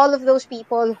all of those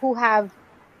people who have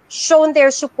shown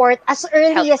their support as help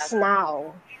early as us.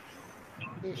 now.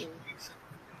 Mm-mm.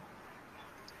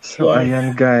 So, Yes. ayan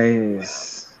guys.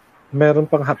 Meron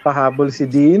pang pahabol si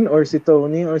Dean or si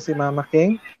Tony or si Mama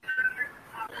King?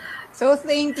 So,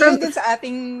 thank you dun sa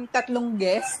ating tatlong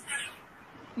guests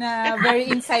na very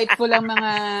insightful ang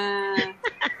mga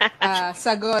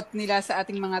sagot nila sa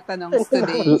ating mga tanongs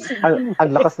today.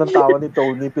 Ang lakas ng tawa ni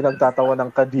Tony, pinagtatawa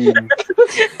ng Kadin.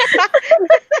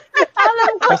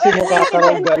 Alam ko. Kasi mukha ka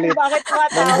raw galit. Bakit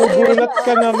matawa? Nanggugulat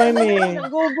ka naman eh.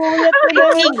 Nagugulat ka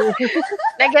naman eh.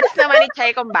 Nagets naman ni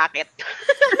Chay kung bakit.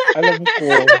 Alam ko.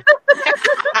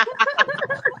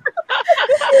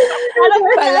 Alam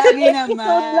ko, Palagi episode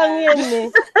naman. lang yan eh.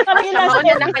 Parang yung last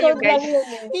Mauna na kayo, episode lang guys. yan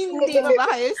eh. Hindi ba ba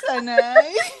kayo sanay?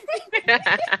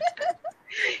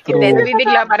 Hindi,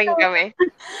 nabibigla pa rin kami.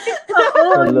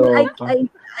 Hello. I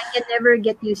can never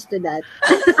get used to that.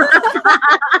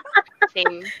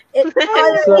 Same. It's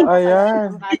So, all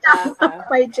ayan.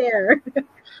 my chair.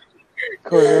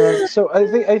 Correct. So,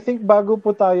 I think bago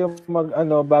po tayo mag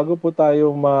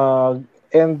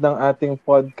end ng ating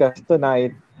podcast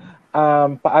tonight,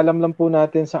 paalam lang po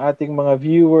natin sa ating mga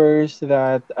viewers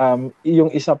that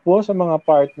yung isa po sa mga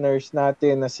partners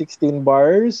natin na 16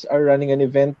 Bars are running an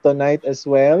event tonight as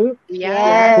well.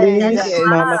 Yeah. Please, Yes.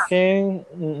 Mama King.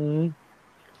 Mm-mm.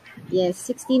 Yes,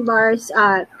 16 bars.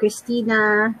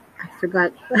 Christina, I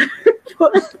forgot.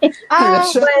 Sure.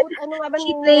 Ano nga ba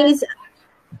She niya? plays.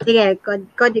 Yeah,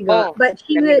 Codigo. Oh, But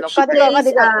she Codigo.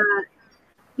 plays. Codigo.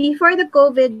 Before the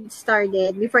COVID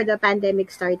started, before the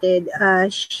pandemic started,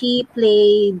 she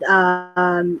played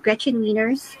Gretchen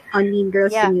Wieners on Mean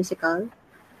Girls the musical.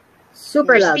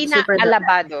 Super Christina love.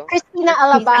 Alabado. Christina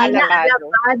Christina Alabado.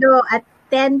 Alabado at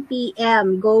 10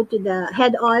 p.m.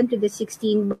 Head on to the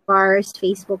 16 Bars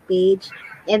Facebook page,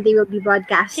 and they will be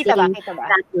broadcasting Kita ba?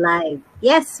 that live.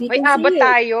 Yes, we Uy, can abot see it.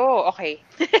 tayo. Okay.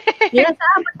 Yes,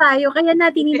 abot tayo. Kaya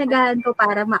natin inagahan to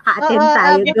para maka-attend Oo,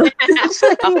 tayo doon.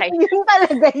 Okay. Yun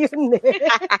talaga yun eh.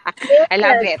 I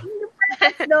love it.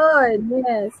 Doon,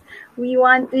 yes.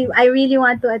 I really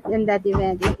want to attend that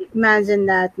event. Imagine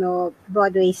that, no,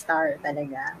 Broadway star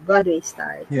talaga. Broadway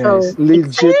star. Yes, So,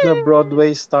 legit na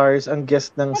Broadway stars ang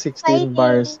guest ng 16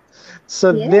 Bars.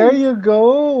 So Yes. there you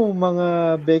go,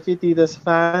 mga Becky Titas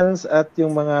fans at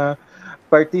yung mga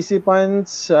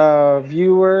participants,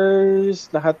 viewers,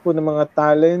 lahat po ng mga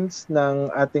talents ng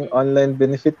ating online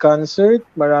benefit concert.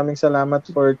 Maraming salamat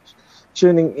for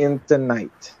tuning in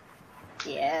tonight.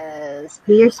 Yes.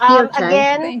 do your spiel, Chay.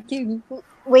 Again, Thank you.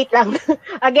 wait lang.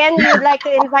 Again, we would like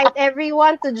to invite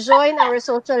everyone to join our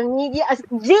social media.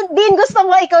 Din, gusto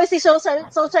mo ikaw si social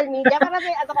media? Para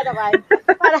may ano ka naman.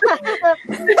 Para,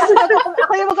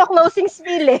 ako yung magka-closing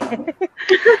spiel eh.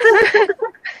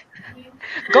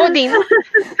 Go, Dean.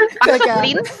 Pasok, Teka.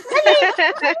 Dean.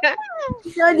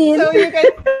 So, din. So you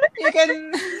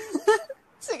can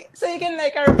so you can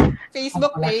like our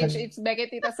Facebook page. It's Becky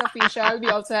Titas Official. We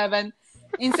also have an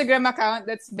Instagram account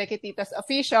that's Becky Titas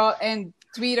Official and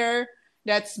Twitter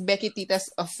that's Becky Titas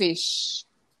Offish.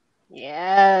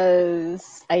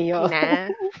 Yes. Ayun. Na.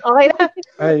 Okay na.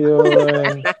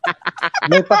 Ayun.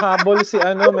 May pahabol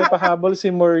si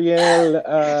Muriel.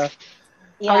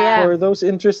 Yeah. For those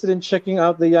interested in checking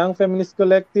out the Young Feminist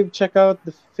Collective, check out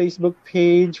the Facebook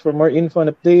page for more info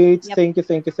and updates. Yep.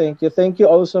 Thank you. Thank you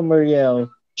also, Muriel.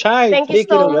 Chai, Thank you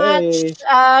take it so away. much,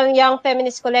 Young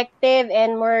Feminist Collective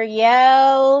and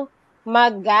Muriel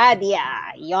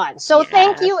Magadia. Yon. So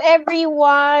thank you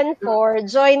everyone for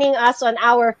joining us on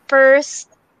our first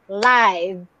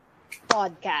live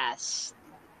podcast.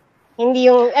 Hindi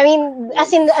yung,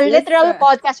 as in a literal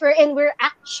podcast wherein we're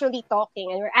actually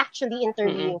talking and we're actually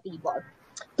interviewing people.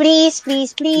 Please,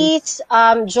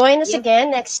 join us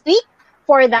again next week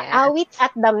for the Awit at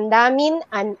Damdamin,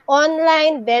 an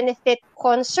online benefit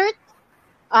concert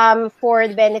for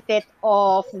the benefit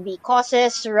of the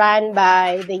causes run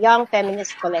by the Young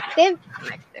Feminist Collective.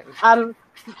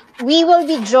 We will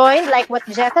be joined, like what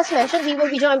Jeff has mentioned, we will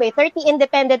be joined by 30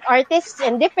 independent artists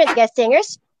and different guest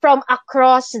singers from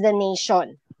across the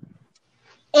nation.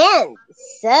 And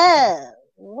so,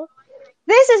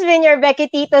 this has been your Becky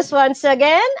Titos once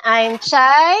again. I'm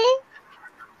Chai.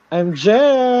 I'm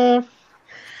Jeff.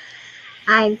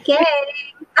 I'm Kay.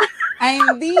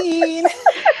 I'm Dean.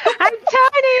 I'm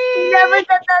Tony. Never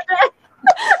done that.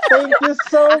 Thank you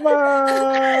so much.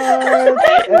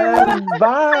 And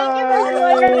bye.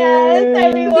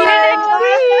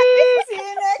 See you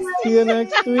next week. See you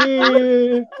next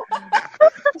week.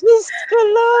 Just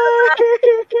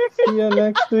color. See you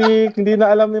next week. Hindi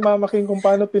na alam ni Mama King kung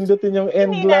paano pindutin yung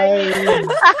end line.